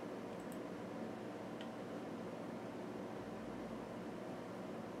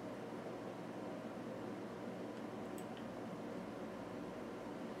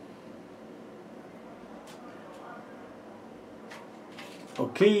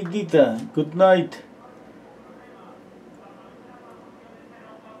 Okay, Dita, good night.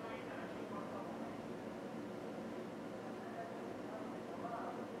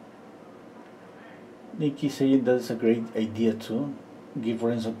 Nikki saying that's a great idea too. Give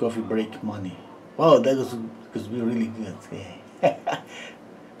Renzo coffee break money. Wow, that could be really good. Yeah.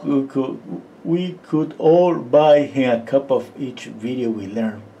 we could all buy him a cup of each video we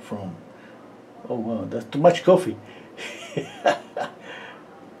learn from. Oh wow, that's too much coffee.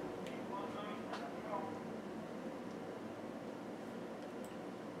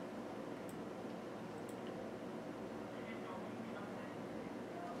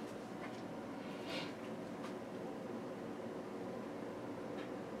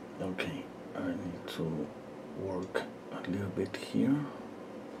 Okay, I need to work a little bit here.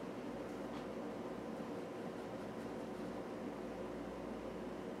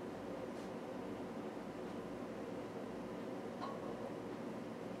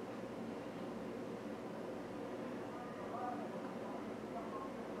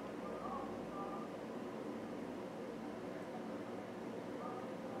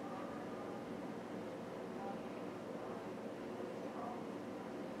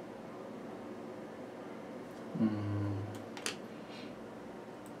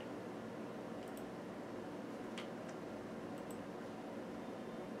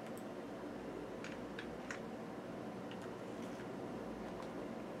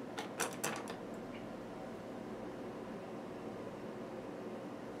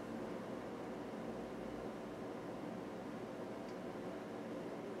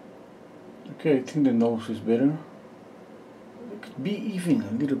 Okay, I think the nose is better. It could be even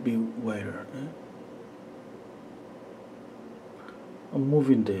a little bit wider. I'm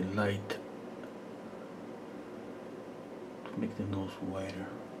moving the light to make the nose wider.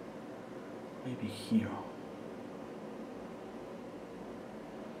 Maybe here.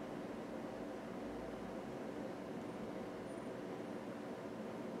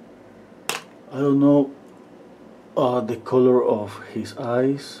 I don't know the color of his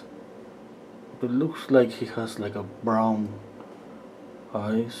eyes, but it looks like he has like a brown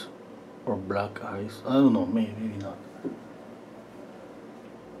eyes or black eyes. I don't know, maybe not.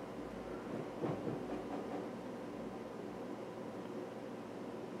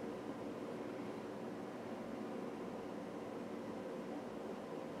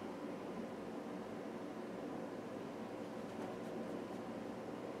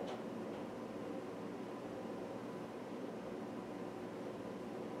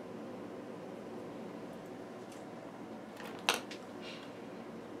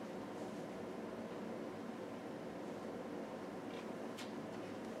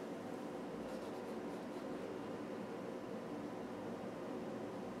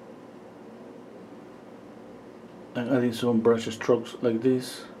 I'm adding some brush strokes like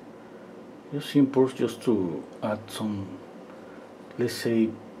this, just simple, just to add some, let's say,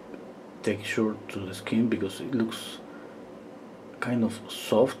 texture to the skin, because it looks kind of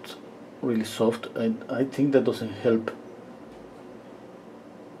soft, really soft, and I think that doesn't help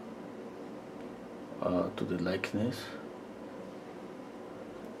to the likeness.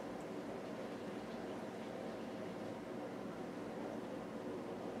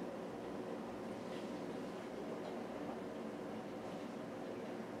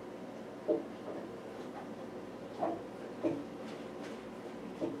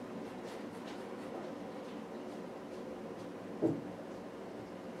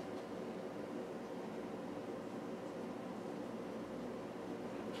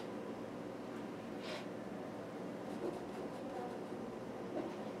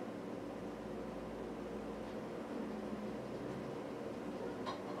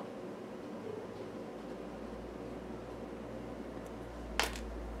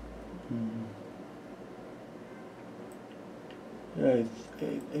 Yeah, I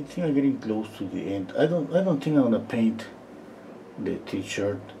think I'm getting close to the end. I don't think I'm gonna paint the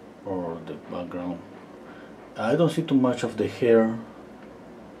t-shirt or the background. I don't see too much of the hair.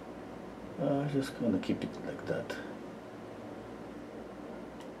 Just gonna keep it like that.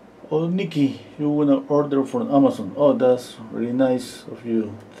 Oh, Nikki, you wanna order from Amazon? Oh, that's really nice of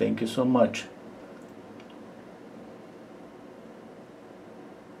you. Thank you so much.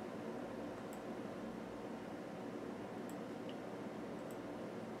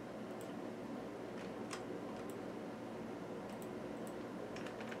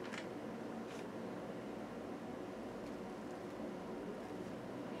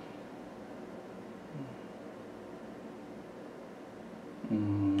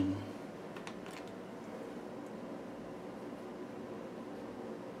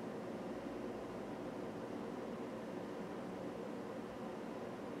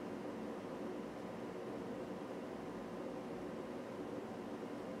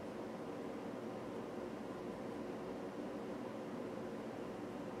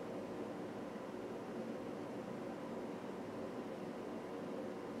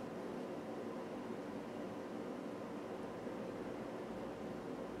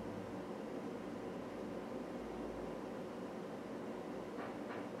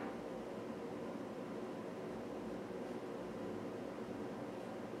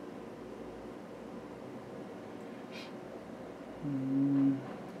 Mm.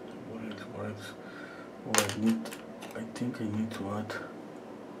 What else? What else? I think I need to add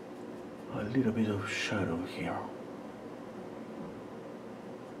a little bit of shadow here.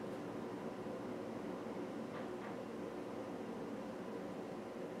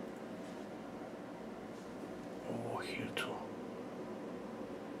 Oh, here too.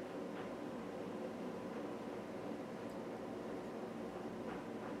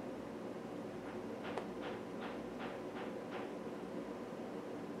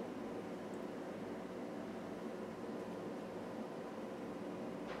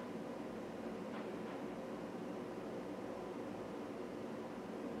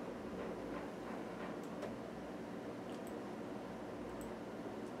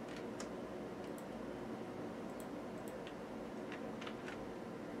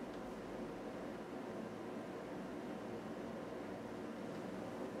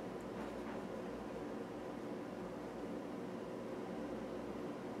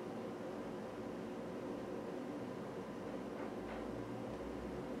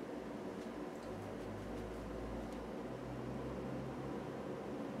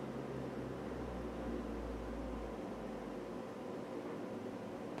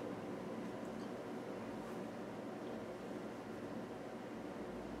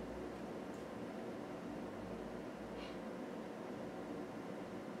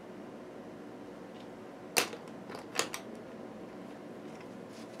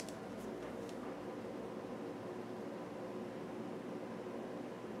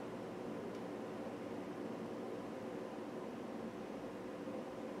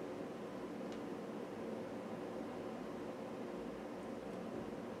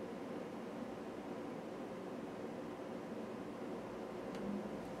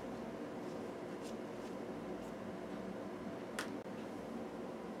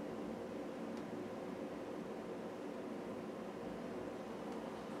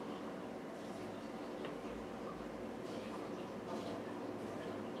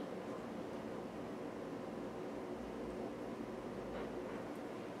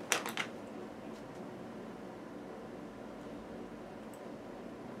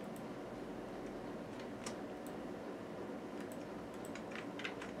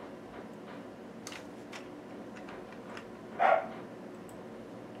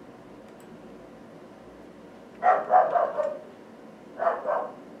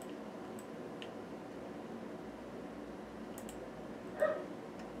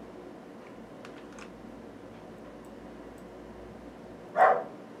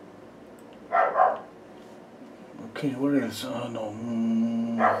 Okay, where else? Oh no.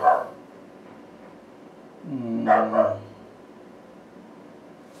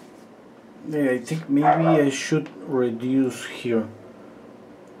 Yeah, I think maybe I should reduce here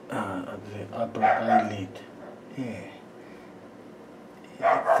at the upper eyelid. Yeah,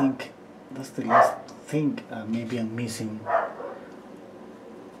 I think that's the last thing maybe I'm missing.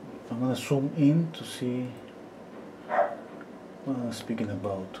 I'm gonna zoom in to see what I'm speaking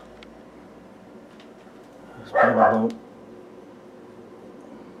about. I'm speaking about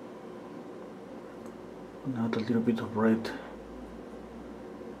not a little bit of red.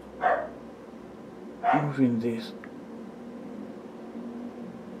 Moving this.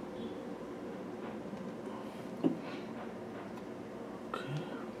 Okay.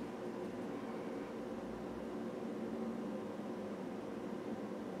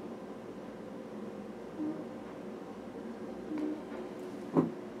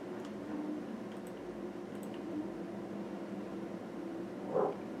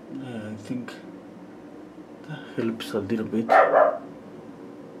 Yeah, I think that helps a little bit.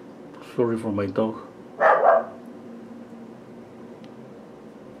 Sorry for my dog.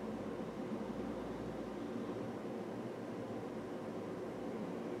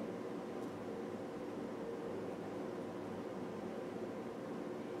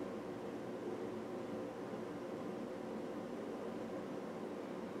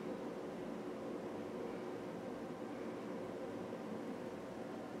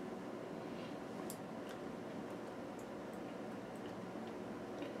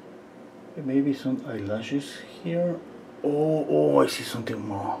 Maybe some eyelashes here. Oh, I see something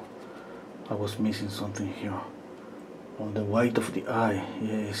more. I was missing something here. On the white of the eye.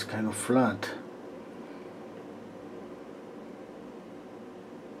 Yeah, it's kind of flat.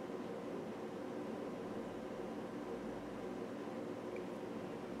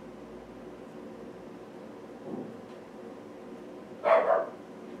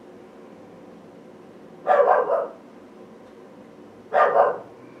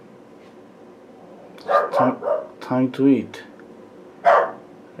 Time to eat.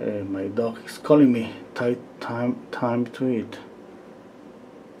 My dog is calling me. Time to eat.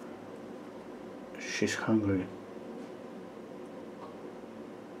 She's hungry.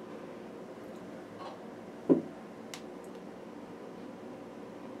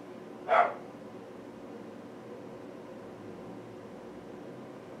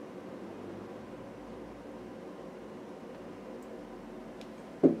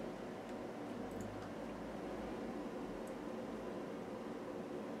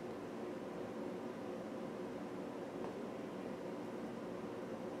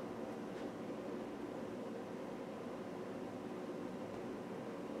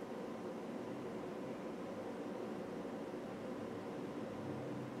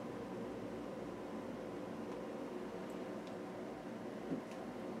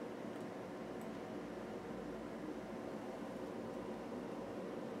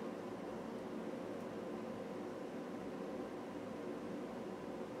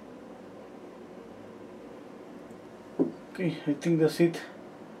 Okay, I think that's it.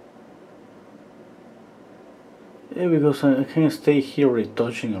 Yeah, because I can't stay here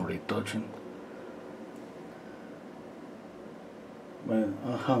retouching and retouching. But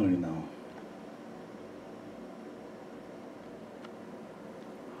I'm hungry now.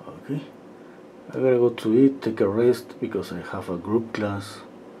 Okay, I gotta go to eat, take a rest, because I have a group class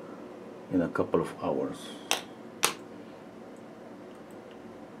in a couple of hours.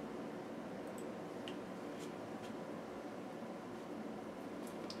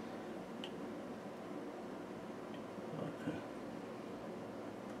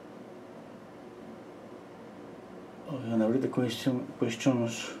 I'm gonna read the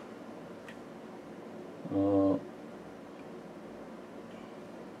questions.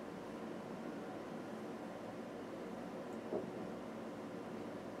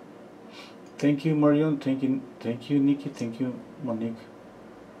 Thank you, Marion. Thank you, Nikki. Thank you, Monique.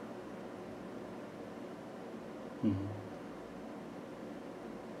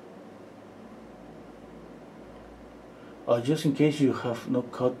 Just in case you have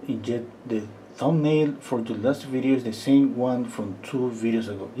not caught it yet, the thumbnail for the last video is the same one from 2 videos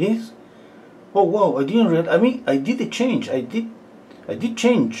ago. Yes? Oh wow, I didn't read. I mean, I did a change. I did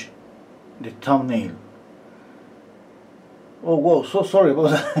change the thumbnail. Oh wow, so sorry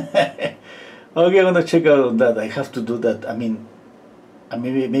about that. Okay, I'm gonna check out on that. I have to do that. I mean,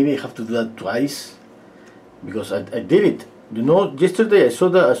 maybe I have to do that twice, because I did it. You know, yesterday I saw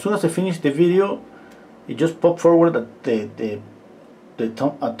that as soon as I finished the video, it just popped forward at the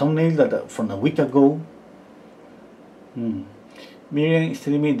thumbnail that from a week ago. Miriam is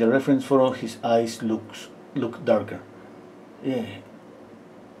telling me the reference photo, his eyes looks look darker. Yeah.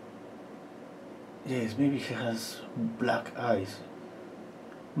 Yes, maybe he has black eyes.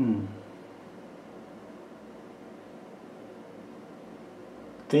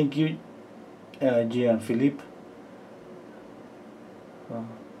 Thank you, Jean Philippe.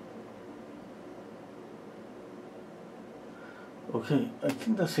 Okay, I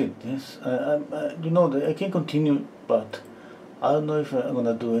think that's it. Yes, I can continue, but I don't know if I'm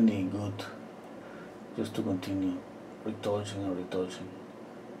gonna do any good. Just to continue retouching and retouching.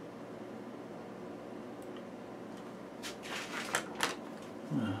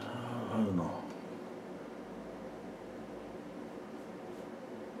 I don't know.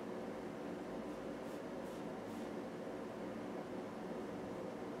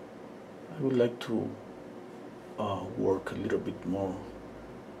 I would like to work a little bit more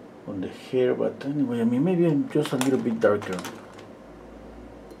on the hair, but anyway, I mean, maybe I'm just a little bit darker.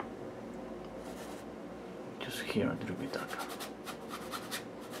 Just here, a little bit darker.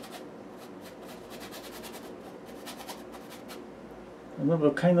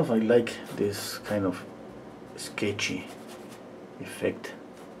 But kind of, I like this kind of sketchy effect.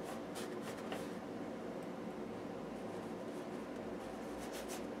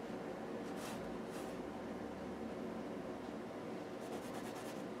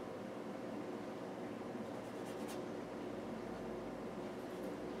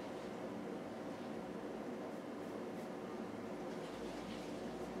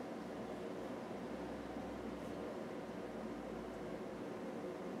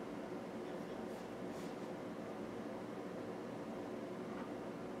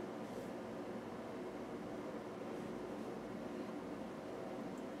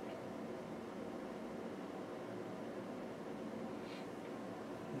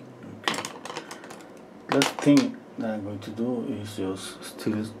 Last thing that I'm going to do is just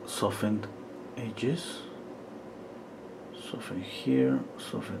still soften edges. Soften here,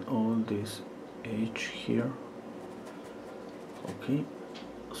 soften all this edge here. Okay,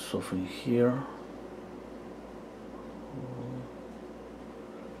 soften here.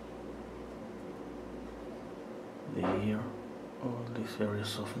 There, all this area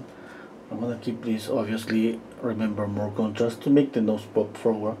soften. I'm gonna keep this, obviously, remember, more contrast to make the nose pop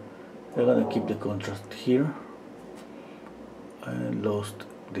forward. I'm gonna keep the contrast here. I lost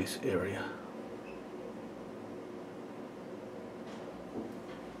this area.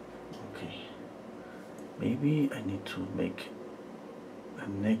 Okay, maybe I need to make the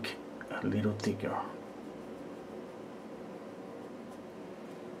neck a little thicker.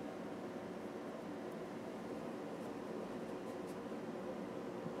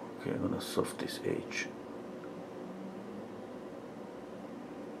 Okay, I'm gonna soft this edge.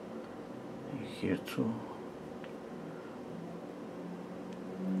 Here too.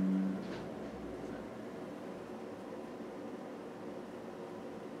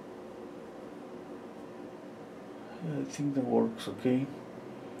 Yeah, I think that works okay.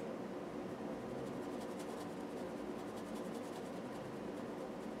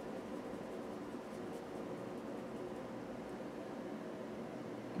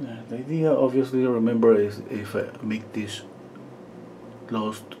 Yeah, the idea, obviously, remember, is if I make this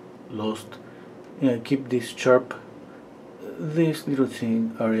lost, yeah, keep this sharp, this little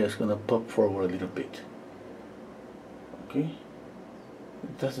thing area is gonna pop forward a little bit. Okay,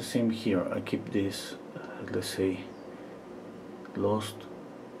 that's the same here. I keep this, let's say, lost,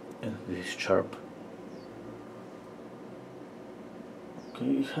 and this sharp.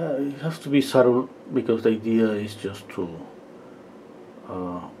 Okay, it has to be subtle, because the idea is just to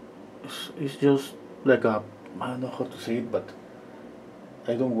it's just like a, I don't know how to say it, but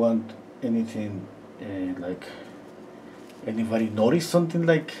I don't want anything like anybody notice something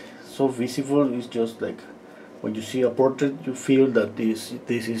like so visible. It's just like when you see a portrait, you feel that this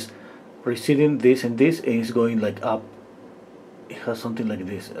is preceding this and this, and it's going like up. It has something like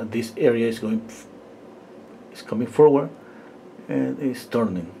this, and this area is coming forward, and it's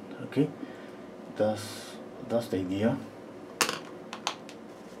turning. Okay, that's the idea.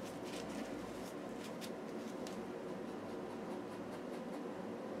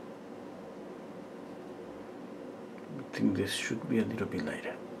 I think this should be a little bit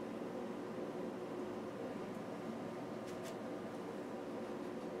lighter.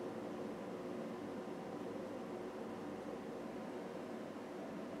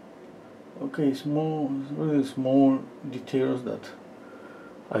 Okay, really small details that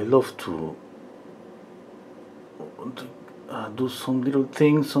I love to do some little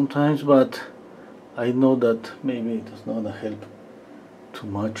things sometimes, but I know that maybe it is not gonna help too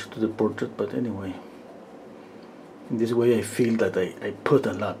much to the portrait. But anyway, in this way I feel that I put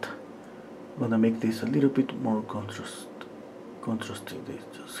a lot gonna make this a little bit more contrasted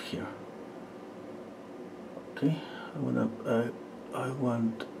just here. Okay, I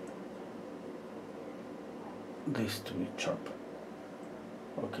want this to be sharp.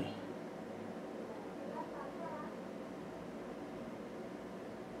 Okay.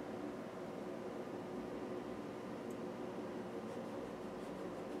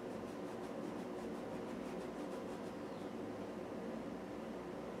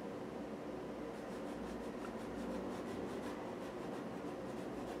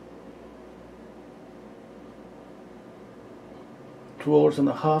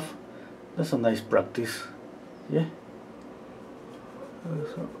 .5 hours. That's a nice practice. Yeah,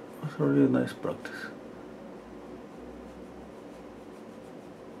 that's a really nice practice.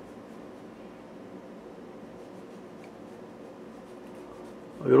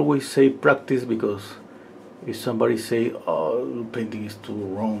 I always say practice because if somebody say, oh, painting is too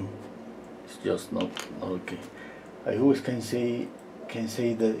wrong, it's just not okay. I always can say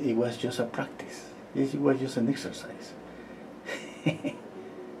that it was just a practice. Yes, it was just an exercise.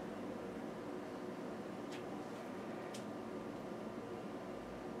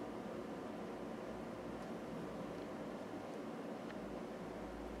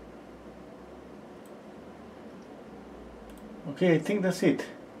 Okay, I think that's it.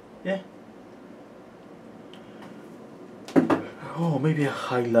 Yeah. Oh, maybe a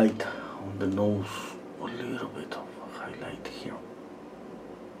highlight on the nose. A little bit of a highlight here.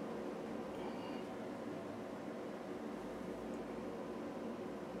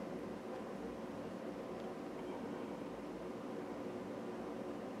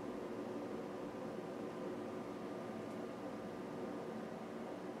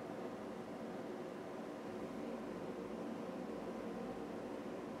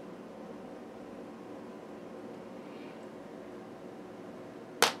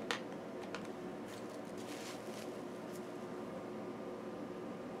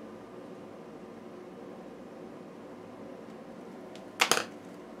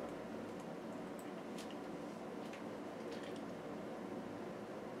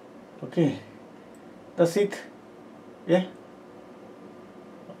 Okay, that's it. Yeah?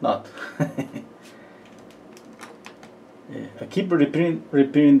 Not. Yeah, I keep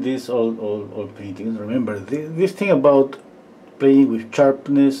repeating this all paintings. Remember, this thing about playing with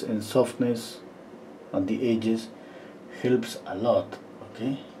sharpness and softness on the edges helps a lot,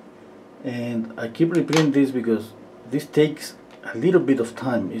 okay? And I keep repeating this because this takes a little bit of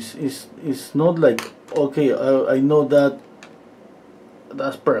time. It's not like, okay, I know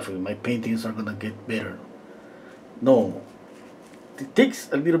that's perfect, my paintings are gonna get better. No, it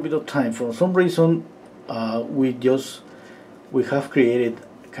takes a little bit of time. For some reason, we have created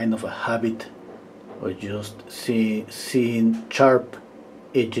kind of a habit of just seeing sharp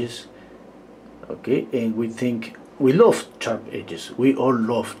edges, okay? And we think we love sharp edges. We all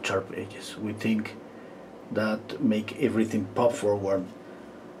love sharp edges. We think that make everything pop forward.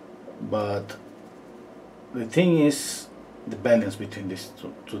 But the thing is the balance between these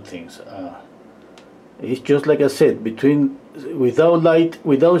two things. It's just like I said, without light,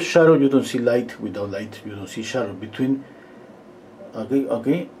 without shadow you don't see light, without light you don't see shadow. Between I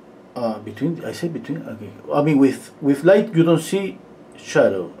mean with light you don't see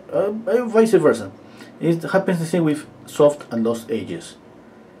shadow, vice versa. It happens the same with soft and lost edges.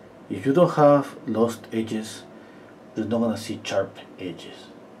 If you don't have lost edges, you're not gonna see sharp edges.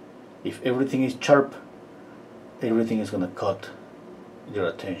 If everything is sharp, everything is gonna cut your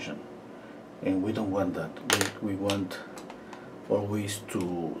attention, and we don't want that. We want always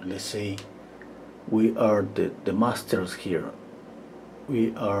to, let's say, we are the masters here.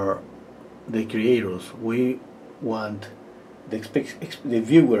 We are the creators. We want the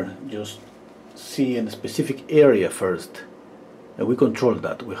viewer just see in a specific area first, and we control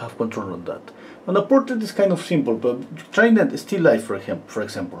that. We have control on that. On a portrait is kind of simple, but trying that still life, for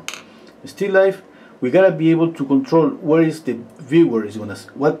example, still life, we gotta be able to control where is the viewer is gonna,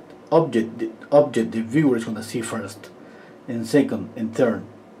 what object the viewer is gonna see first, and second, and third.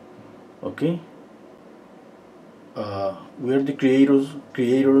 Okay. We are the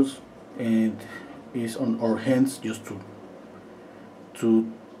creators, and it's on our hands just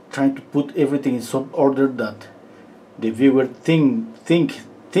to try to put everything in some order that the viewer think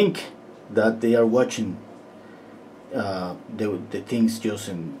that they are watching the things just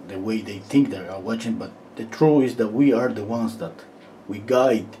in the way they think they are watching. But the truth is that we are the ones that we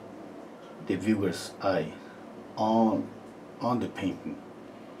guide the viewer's eye on the painting.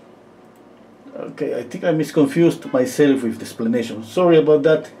 Okay, I think I misconfused myself with the explanation. Sorry about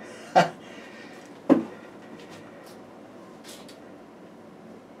that.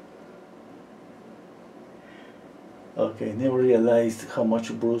 Okay, never realized how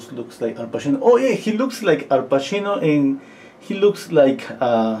much Bruce looks like Al Pacino. Oh yeah, he looks like Al Pacino and he looks like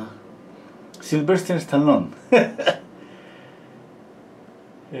Sylvester Stallone.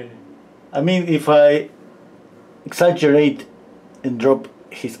 I mean, if I exaggerate and drop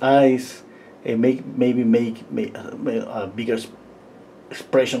his eyes and make a bigger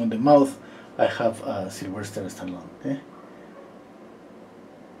expression on the mouth, I have Sylvester Stallone.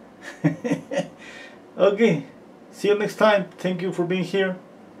 Okay, see you next time. Thank you for being here.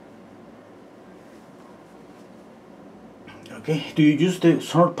 Okay, do you use the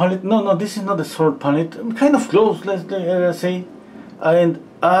sword palette? No, this is not the sword palette. I'm kind of close, let's say. And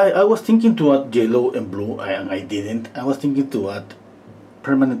I was thinking to add yellow and blue, and I didn't. I was thinking to add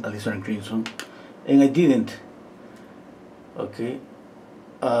permanent alizarin crimson, and I didn't. Okay,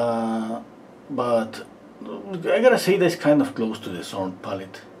 but I gotta say that's kind of close to the sword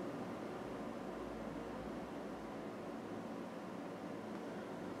palette.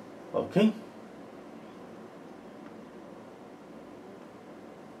 Okay.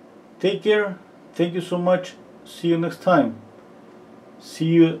 Take care. Thank you so much. See you next time. See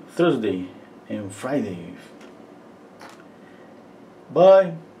you Thursday and Friday.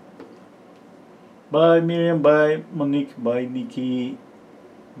 Bye. Bye Miriam. Bye Monique. Bye Nikki.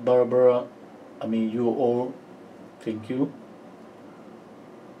 Barbara. I mean you all. Thank you.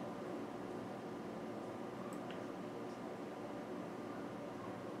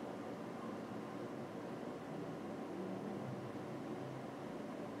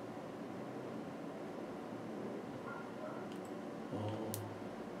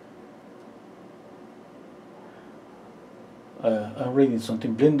 I'm reading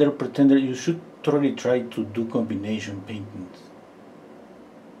something. Blender Pretender, you should totally try to do combination paintings.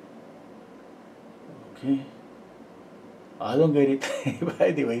 Okay. I don't get it. But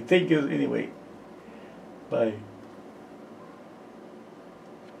anyway, thank you anyway. Bye.